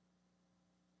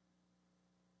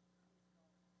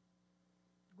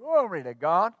 Glory to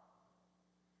God.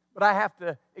 But I have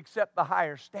to accept the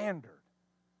higher standard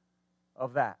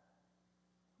of that.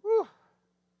 Whew.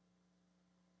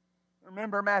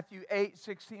 Remember Matthew 8,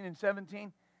 16 and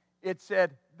 17? It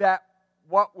said that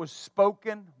what was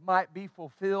spoken might be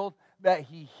fulfilled, that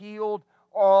he healed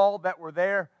all that were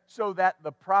there so that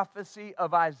the prophecy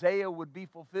of Isaiah would be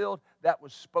fulfilled that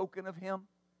was spoken of him?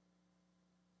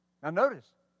 Now notice,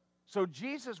 so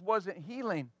Jesus wasn't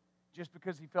healing just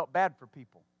because he felt bad for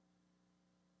people.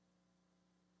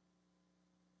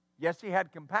 Yes, he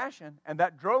had compassion, and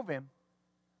that drove him.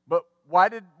 But why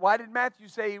did Matthew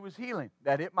say he was healing?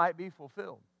 That it might be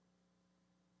fulfilled.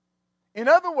 In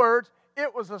other words,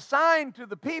 it was a sign to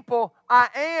the people, I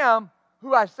am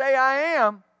who I say I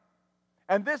am.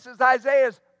 And this is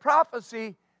Isaiah's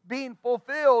prophecy being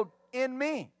fulfilled in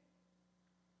me.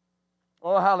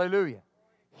 Oh, hallelujah.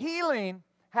 Healing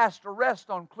has to rest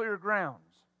on clear grounds.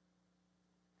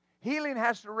 Healing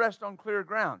has to rest on clear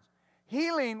grounds.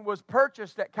 Healing was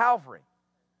purchased at Calvary.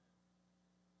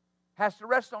 Has to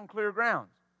rest on clear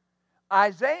grounds.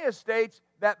 Isaiah states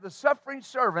that the suffering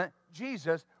servant,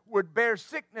 Jesus, would bear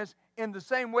sickness in the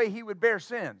same way he would bear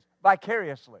sins,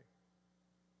 vicariously.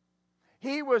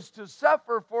 He was to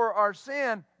suffer for our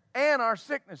sin and our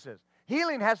sicknesses.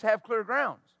 Healing has to have clear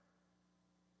grounds.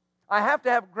 I have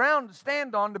to have ground to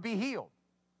stand on to be healed.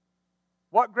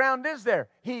 What ground is there?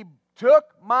 He took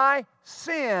my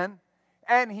sin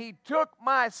and He took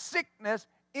my sickness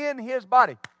in His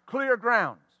body. Clear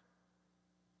grounds.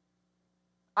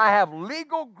 I have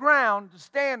legal ground to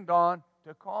stand on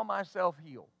to call myself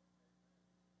healed.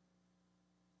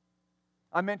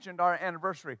 I mentioned our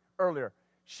anniversary earlier.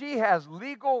 She has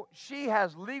legal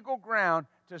ground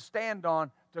to stand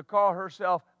on to call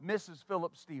herself Mrs.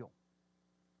 Philip Steele.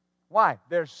 Why?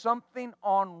 There's something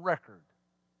on record.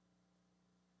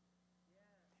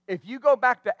 If you go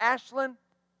back to Ashland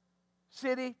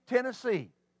City, Tennessee,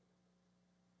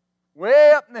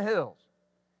 way up in the hills,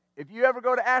 if you ever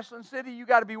go to Ashland City, you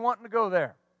got to be wanting to go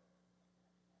there.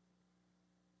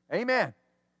 Amen.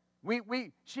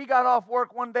 She got off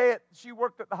work one day. She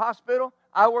worked at the hospital.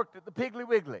 I worked at the Piggly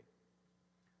Wiggly.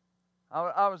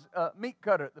 I was a meat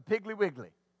cutter at the Piggly Wiggly.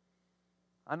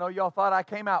 I know y'all thought I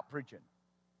came out preaching.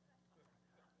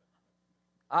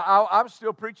 I was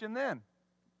still preaching then,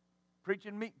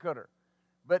 preaching meat cutter.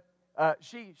 But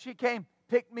she came,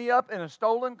 picked me up in a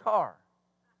stolen car.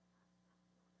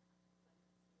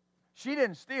 She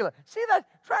didn't steal it. See, that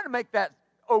trying to make that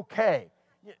okay.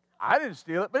 I didn't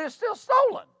steal it, but it's still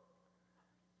stolen.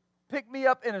 Picked me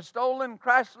up in a stolen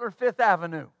Chrysler Fifth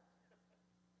Avenue.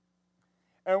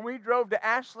 And we drove to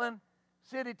Ashland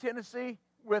City, Tennessee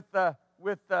with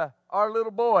our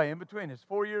little boy in between us,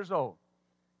 4 years old.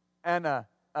 And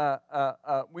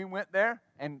we went there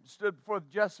and stood before the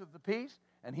justice of the peace,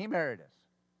 and he married us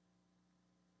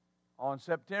on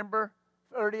September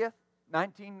 30th,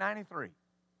 1993.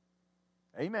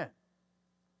 Amen.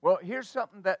 Well, here's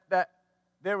something that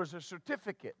there was a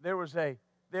certificate, there was a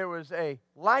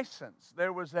license,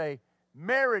 there was a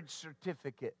marriage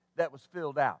certificate that was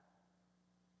filled out.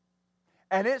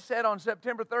 And it said on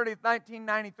September 30th,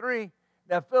 1993,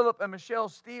 that Philip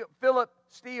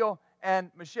Steele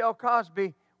and Michelle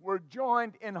Cosby were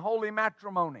joined in holy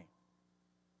matrimony.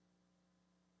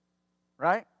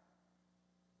 Right?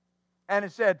 And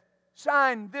it said,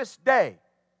 signed this day,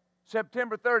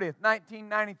 September 30th,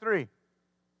 1993.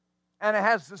 And it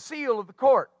has the seal of the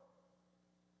court.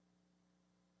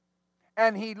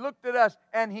 And he looked at us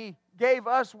and he gave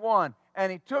us one.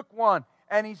 And he took one.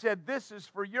 And he said, this is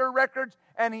for your records.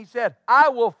 And he said, I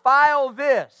will file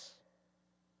this.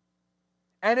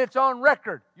 And it's on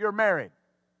record. You're married.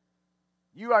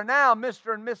 You are now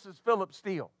Mr. and Mrs. Philip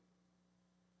Steele.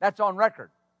 That's on record.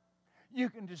 You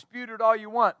can dispute it all you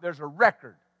want. There's a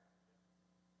record.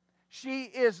 She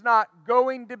is not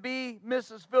going to be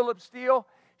Mrs. Philip Steele.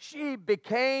 She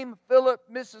became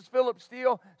Mrs. Philip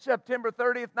Steele September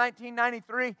 30th,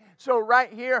 1993. So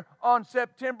right here on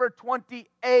September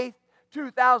 28th,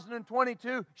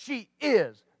 2022, she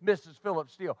is Mrs. Philip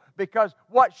Steele. Because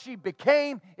what she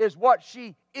became is what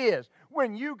she is.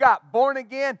 When you got born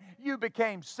again, you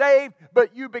became saved,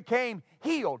 but you became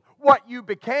healed. What you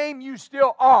became, you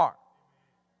still are.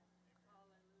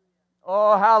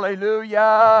 Oh,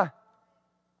 hallelujah.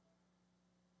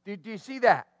 Did you see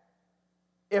that?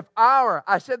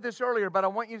 I said this earlier, but I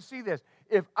want you to see this.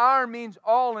 If our means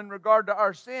all in regard to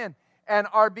our sin and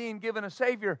our being given a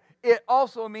Savior, it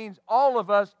also means all of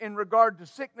us in regard to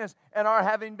sickness and our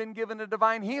having been given a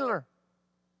divine healer,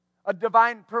 a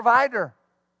divine provider.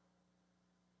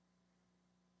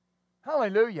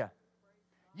 Hallelujah.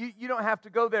 You don't have to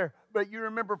go there, but you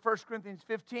remember 1 Corinthians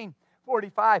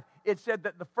 15:45. It said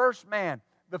that the first man,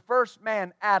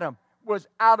 Adam, was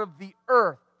out of the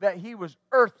earth, that he was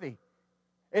earthy.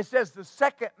 It says the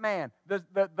second man,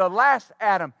 the last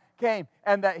Adam came,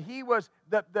 and that he was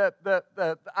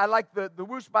I like the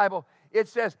Woosh Bible. it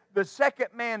says, the second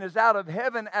man is out of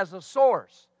heaven as a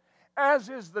source. As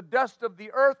is the dust of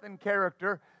the earth in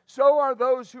character, so are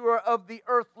those who are of the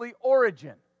earthly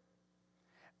origin.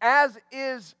 As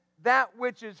is that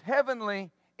which is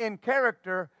heavenly in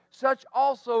character, such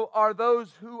also are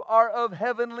those who are of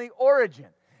heavenly origin.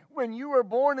 When you were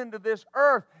born into this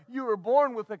earth, you were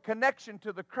born with a connection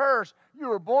to the curse. You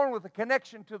were born with a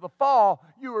connection to the fall.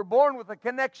 You were born with a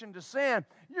connection to sin.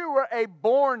 You were a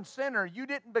born sinner. You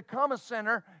didn't become a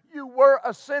sinner. You were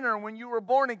a sinner when you were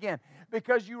born again,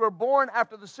 because you were born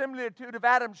after the similitude of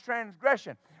Adam's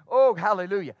transgression. Oh,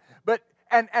 hallelujah.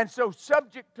 And so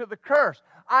subject to the curse.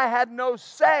 I had no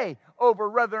say over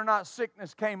whether or not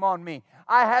sickness came on me.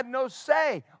 I had no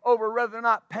say over whether or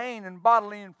not pain and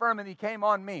bodily infirmity came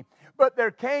on me. But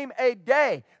there came a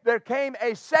day, there came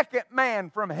a second man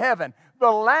from heaven,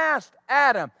 the last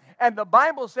Adam. And the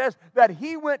Bible says that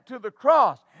he went to the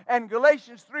cross. And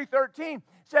Galatians 3:13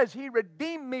 says he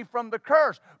redeemed me from the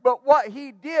curse. But what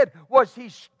he did was he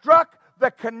struck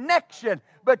the connection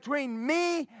between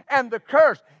me and the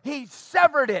curse. He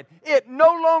severed it. It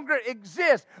no longer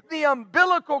exists. The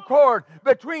umbilical cord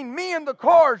between me and the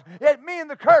curse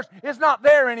is not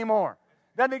there anymore.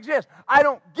 Doesn't exist. I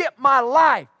don't get my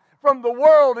life from the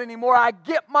world anymore. I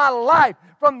get my life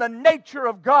from the nature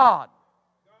of God.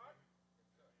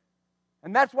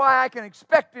 And that's why I can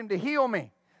expect Him to heal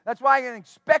me. That's why I can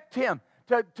expect Him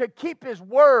to keep His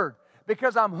word,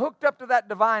 because I'm hooked up to that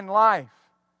divine life.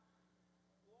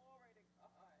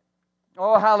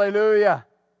 Oh, hallelujah.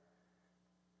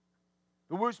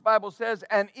 The Wuest Bible says,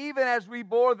 and even as we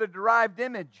bore the derived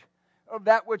image of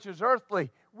that which is earthly,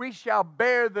 we shall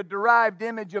bear the derived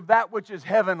image of that which is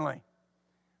heavenly.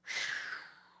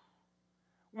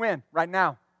 When? Right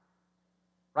now.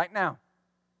 Right now.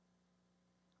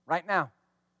 Right now.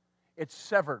 It's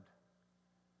severed.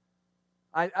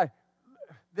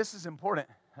 This is important.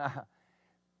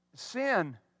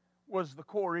 Sin was the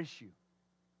core issue.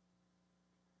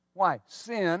 Why?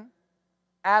 Sin,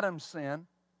 Adam's sin,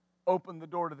 opened the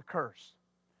door to the curse.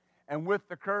 And with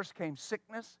the curse came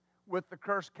sickness. With the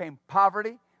curse came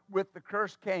poverty. With the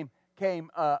curse came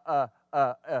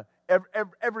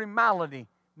every malady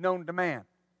known to man.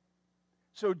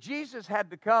 So Jesus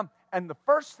had to come, and the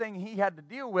first thing He had to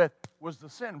deal with was the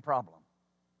sin problem.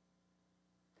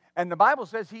 And the Bible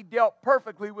says He dealt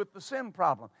perfectly with the sin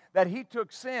problem, that He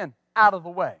took sin out of the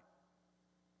way.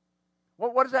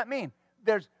 What does that mean?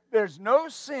 There's no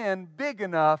sin big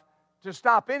enough to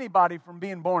stop anybody from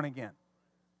being born again,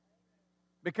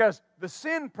 because the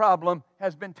sin problem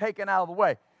has been taken out of the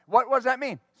way. What does that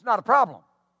mean? It's not a problem.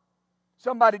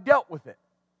 Somebody dealt with it.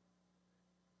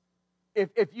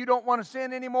 If you don't want to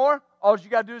sin anymore, all you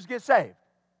got to do is get saved.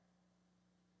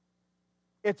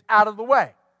 It's out of the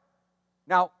way.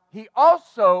 Now, He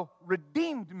also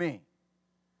redeemed me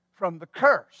from the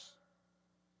curse.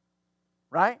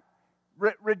 Right?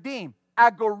 Redeem.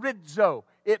 Agorizo.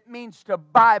 It means to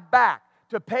buy back,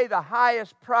 to pay the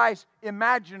highest price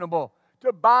imaginable,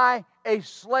 to buy a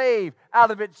slave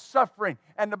out of its suffering,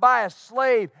 and to buy a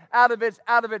slave out of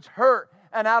its hurt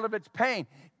and out of its pain.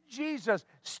 Jesus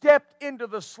stepped into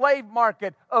the slave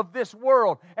market of this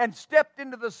world and stepped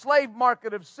into the slave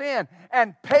market of sin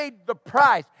and paid the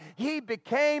price. He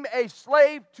became a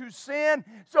slave to sin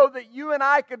so that you and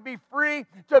I could be free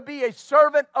to be a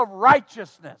servant of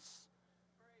righteousness.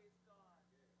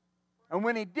 And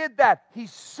when He did that, He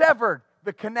severed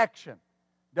the connection.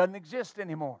 Doesn't exist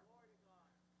anymore.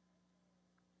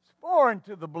 It's foreign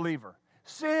to the believer.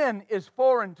 Sin is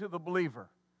foreign to the believer.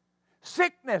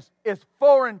 Sickness is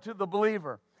foreign to the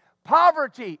believer.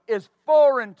 Poverty is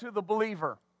foreign to the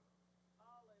believer.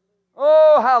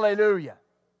 Oh, hallelujah.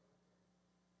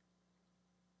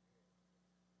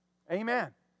 Amen.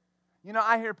 You know,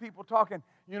 I hear people talking,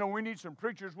 we need some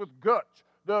preachers with guts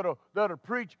that'll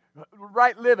preach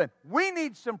right living. We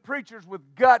need some preachers with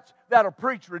guts that'll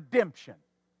preach redemption.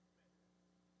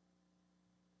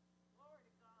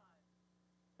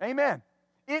 Amen.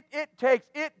 It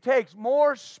takes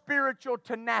more spiritual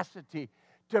tenacity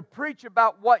to preach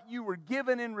about what you were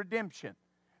given in redemption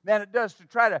than it does to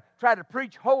try to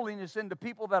preach holiness into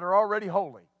people that are already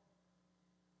holy.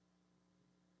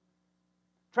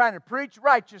 Trying to preach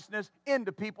righteousness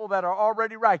into people that are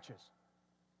already righteous.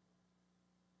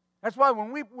 That's why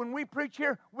when we preach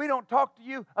here, we don't talk to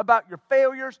you about your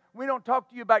failures. We don't talk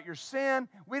to you about your sin.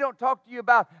 We don't talk to you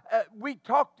about, we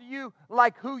talk to you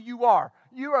like who you are.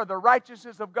 You are the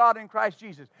righteousness of God in Christ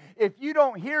Jesus. If you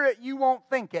don't hear it, you won't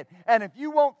think it. And if you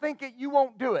won't think it, you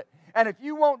won't do it. And if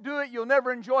you won't do it, you'll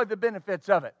never enjoy the benefits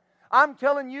of it. I'm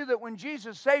telling you that when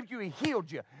Jesus saved you, He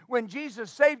healed you. When Jesus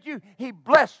saved you, He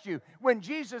blessed you. When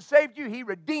Jesus saved you, He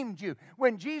redeemed you.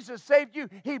 When Jesus saved you,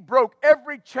 He broke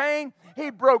every chain. He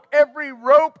broke every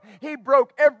rope. He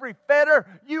broke every fetter.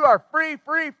 You are free,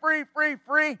 free, free, free,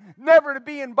 free, never to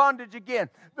be in bondage again.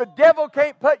 The devil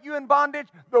can't put you in bondage.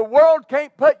 The world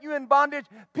can't put you in bondage.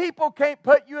 People can't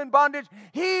put you in bondage.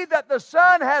 He that the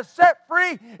Son has set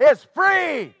free is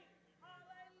free.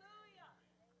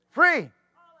 Free.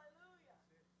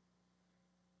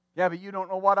 Yeah, but you don't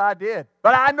know what I did.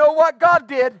 But I know what God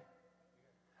did.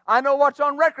 I know what's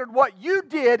on record. What you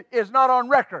did is not on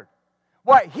record.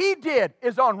 What He did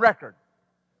is on record.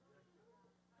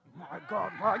 My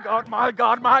God, my God, my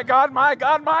God, my God, my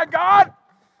God, my God.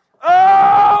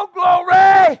 Oh,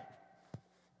 glory.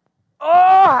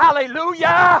 Oh,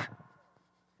 hallelujah.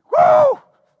 Woo.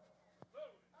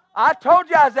 I told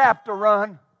you I was apt to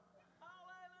run.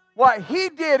 What He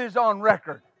did is on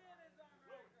record.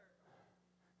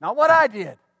 Not what I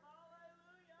did.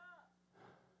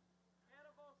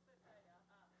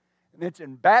 And it's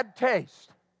in bad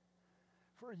taste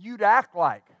for you to act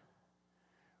like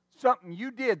something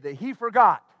you did that He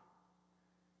forgot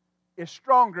is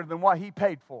stronger than what He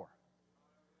paid for.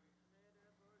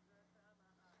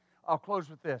 I'll close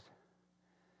with this.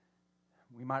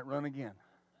 We might run again.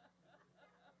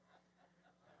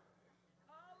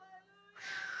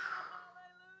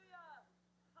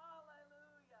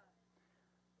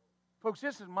 Folks,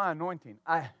 this is my anointing.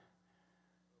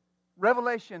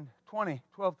 Revelation 20,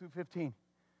 12 through 15.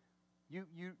 You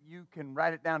can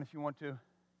write it down if you want to.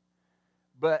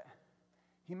 But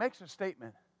he makes a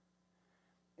statement.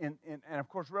 And of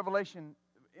course,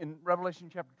 in Revelation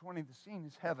chapter 20, the scene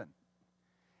is heaven.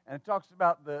 And it talks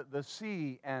about the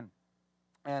sea and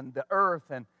the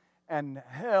earth and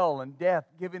hell and death,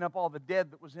 giving up all the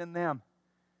dead that was in them.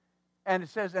 And it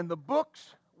says, and the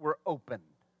books were opened.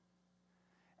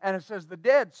 And it says, the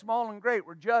dead, small and great,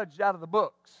 were judged out of the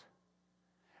books.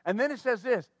 And then it says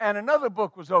this, and another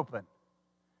book was opened,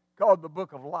 called the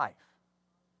book of life.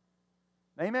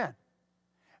 Amen.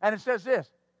 And it says this,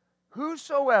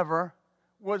 whosoever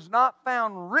was not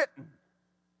found written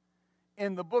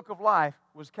in the book of life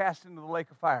was cast into the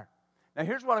lake of fire. Now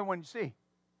here's what I want you to see.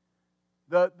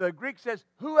 The Greek says,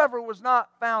 whoever was not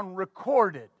found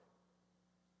recorded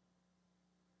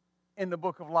in the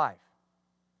book of life.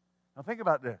 Now think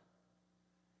about this.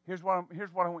 Here's what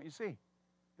I want you to see.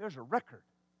 There's a record.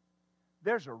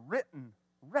 There's a written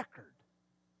record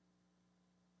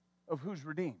of who's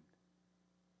redeemed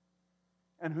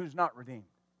and who's not redeemed.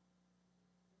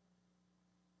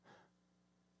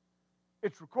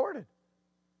 It's recorded.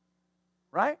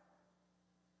 Right?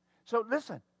 So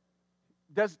listen.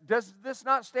 Does this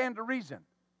not stand to reason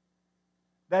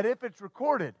that if it's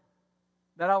recorded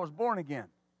that I was born again,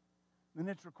 then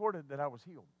it's recorded that I was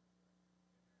healed?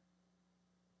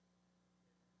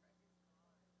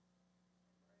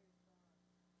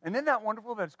 And isn't that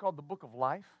wonderful that it's called the book of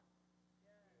life?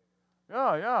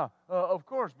 Yeah, of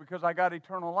course, because I got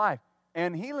eternal life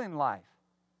and healing life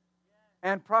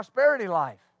and prosperity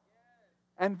life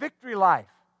and victory life.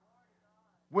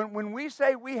 When we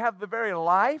say we have the very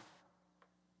life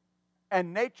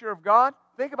and nature of God,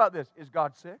 think about this. Is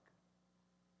God sick?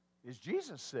 Is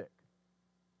Jesus sick?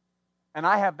 And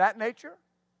I have that nature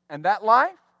and that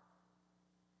life?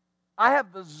 I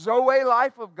have the Zoe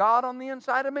life of God on the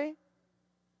inside of me?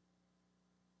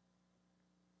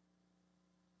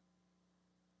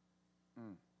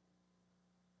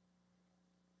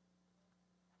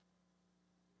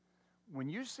 When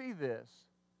you see this,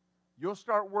 you'll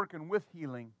start working with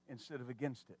healing instead of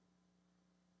against it.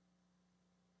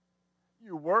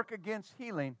 You work against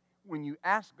healing when you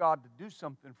ask God to do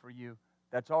something for you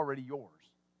that's already yours.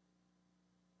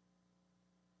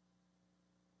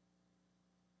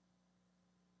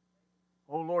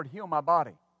 Oh, Lord, heal my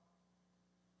body.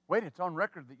 Wait, it's on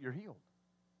record that you're healed.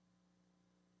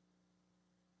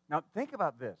 Now, think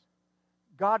about this.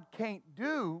 God can't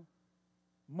do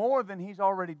more than He's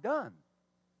already done.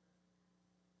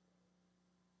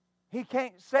 He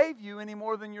can't save you any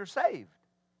more than you're saved.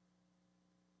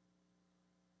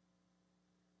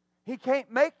 He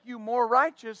can't make you more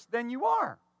righteous than you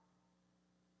are,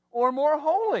 or more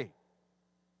holy,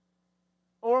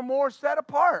 or more set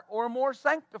apart, or more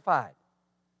sanctified.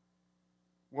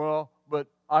 Well, but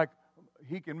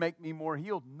He can make me more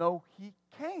healed. No, He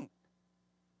can't.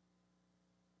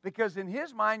 Because in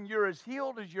His mind, you're as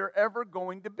healed as you're ever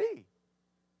going to be.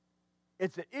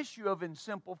 It's an issue of, in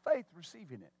simple faith,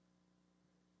 receiving it.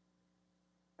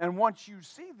 And once you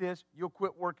see this, you'll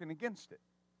quit working against it.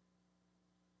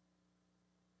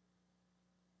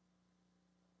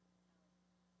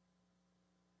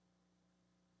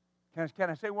 Can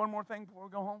I say one more thing before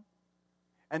we go home?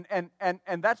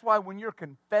 And that's why when you're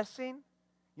confessing,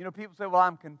 you know, people say, well,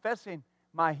 I'm confessing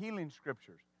my healing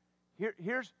scriptures.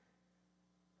 Here's,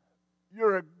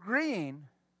 you're agreeing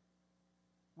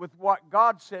with what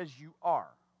God says you are.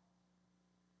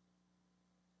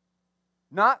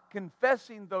 Not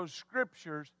confessing those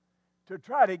scriptures to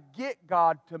try to get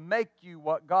God to make you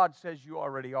what God says you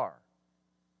already are.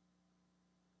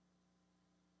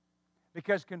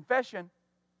 Because confession,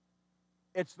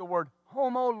 it's the word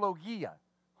homologia.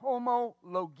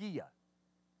 Homologia.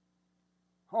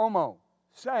 Homo,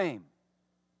 same.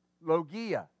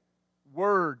 Logia,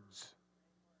 words.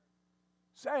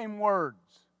 Same words.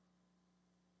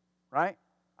 Right?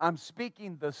 I'm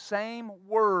speaking the same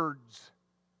words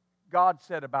God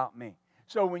said about me.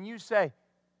 So when you say,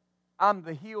 I'm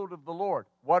the healed of the Lord,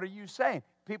 what are you saying?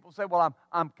 People say, well,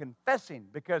 I'm confessing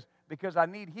because I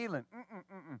need healing.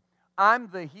 I'm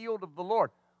the healed of the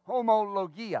Lord.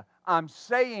 Homologia. I'm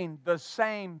saying the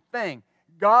same thing.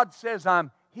 God says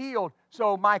I'm healed,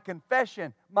 so my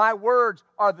confession, my words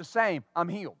are the same. I'm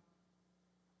healed.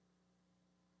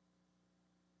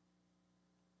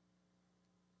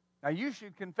 Now, you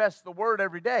should confess the Word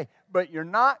every day, but you're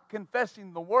not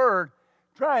confessing the Word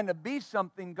trying to be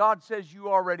something God says you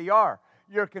already are.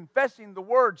 You're confessing the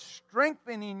Word,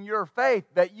 strengthening your faith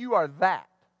that you are that.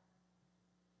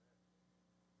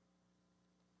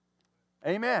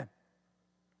 Amen.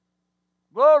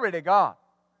 Glory to God.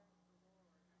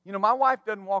 You know, my wife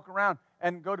doesn't walk around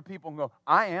and go to people and go,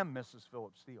 I am Mrs.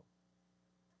 Philip Steele.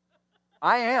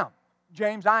 I am.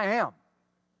 James, I am.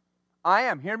 I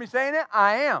am. Hear me saying it?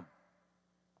 I am.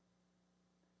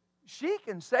 She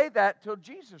can say that till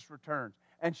Jesus returns.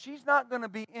 And she's not going to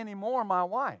be any more my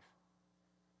wife.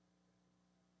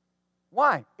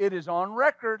 Why? It is on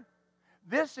record.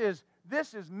 This is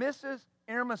Mrs.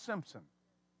 Irma Simpson.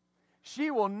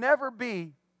 She will never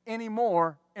be any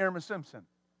more Irma Simpson.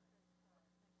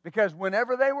 Because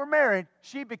whenever they were married,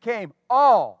 she became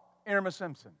all Irma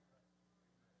Simpson.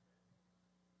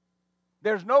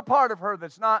 There's no part of her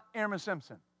that's not Irma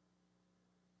Simpson.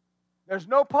 There's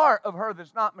no part of her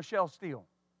that's not Michelle Steele.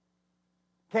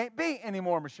 Can't be any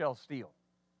more Michelle Steele.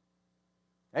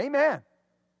 Amen.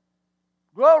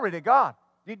 Glory to God.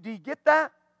 Do you get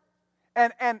that?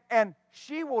 And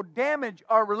she will damage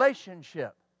our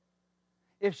relationship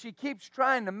if she keeps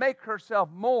trying to make herself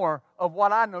more of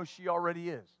what I know she already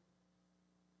is.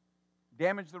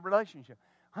 Damage the relationship.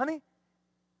 Honey,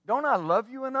 don't I love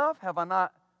you enough? Have I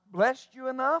not blessed you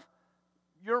enough?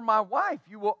 You're my wife.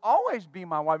 You will always be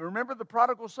my wife. Remember the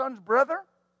prodigal son's brother?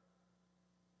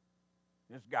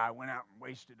 This guy went out and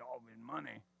wasted all his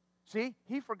money. See,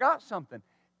 he forgot something.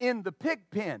 In the pig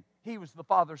pen, he was the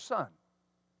father's son.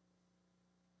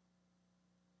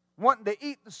 Wanting to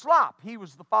eat the slop, he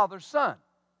was the father's son.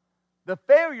 The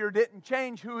failure didn't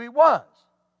change who he was.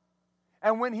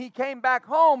 And when he came back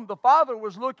home, the father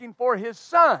was looking for his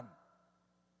son.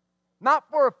 Not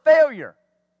for a failure.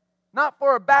 Not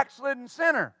for a backslidden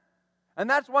sinner. And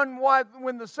that's why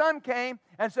when the son came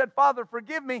and said, Father,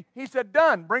 forgive me, he said,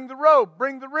 done. Bring the robe,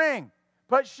 bring the ring.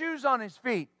 Put shoes on his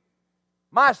feet.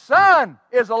 My son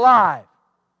is alive.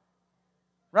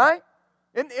 Right?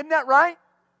 Isn't that right?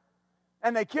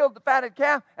 And they killed the fatted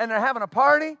calf, and they're having a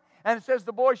party. And it says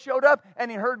the boy showed up,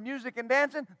 and he heard music and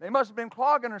dancing. They must have been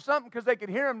clogging or something because they could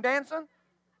hear him dancing.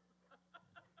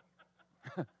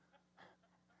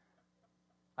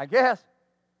 I guess.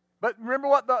 But remember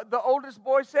what the oldest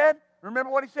boy said?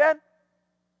 Remember what he said?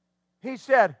 He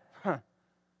said,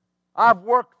 I've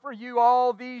worked for you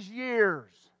all these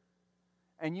years,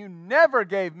 and you never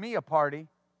gave me a party.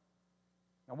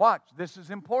 Now watch, this is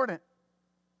important.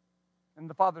 And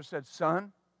the father said,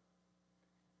 son,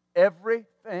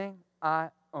 everything I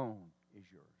own is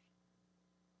yours.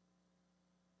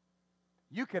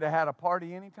 You could have had a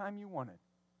party anytime you wanted.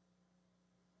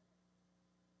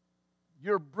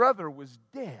 Your brother was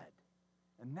dead,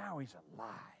 and now he's alive.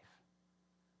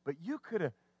 But you could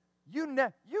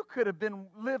have been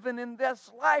living in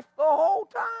this life the whole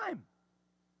time.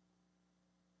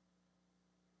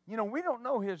 You know, we don't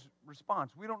know his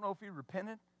response. We don't know if he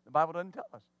repented. The Bible doesn't tell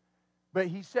us. But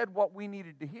he said what we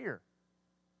needed to hear.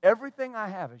 Everything I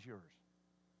have is yours.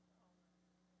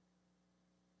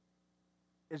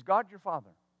 Is God your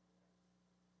father?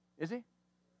 Is he?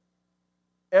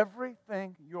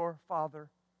 Everything your father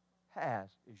has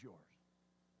is yours.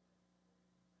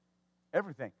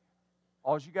 Everything.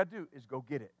 All you got to do is go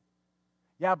get it.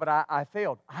 Yeah, but I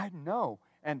failed. I know.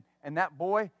 And that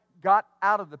boy got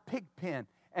out of the pig pen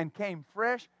and came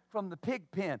fresh from the pig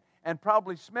pen and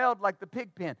probably smelled like the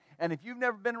pig pen. And if you've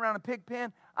never been around a pig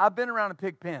pen, I've been around a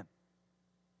pig pen.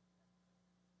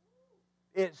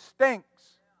 It stinks.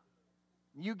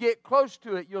 You get close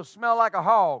to it, you'll smell like a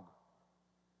hog.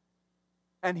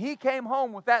 And he came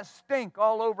home with that stink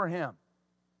all over him.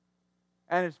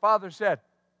 And his father said,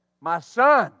 my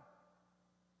son,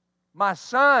 my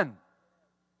son.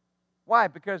 Why?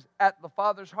 Because at the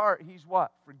father's heart, he's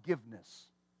what? Forgiveness.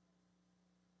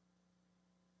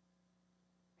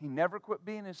 He never quit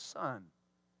being his son.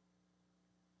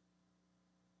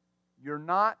 You're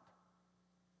not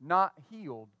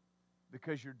healed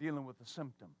because you're dealing with a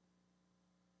symptom.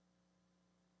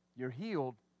 You're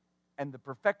healed, and the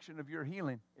perfection of your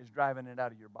healing is driving it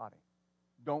out of your body.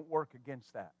 Don't work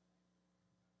against that.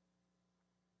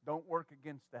 Don't work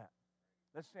against that.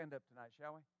 Let's stand up tonight,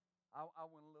 shall we? I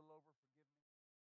went a little over.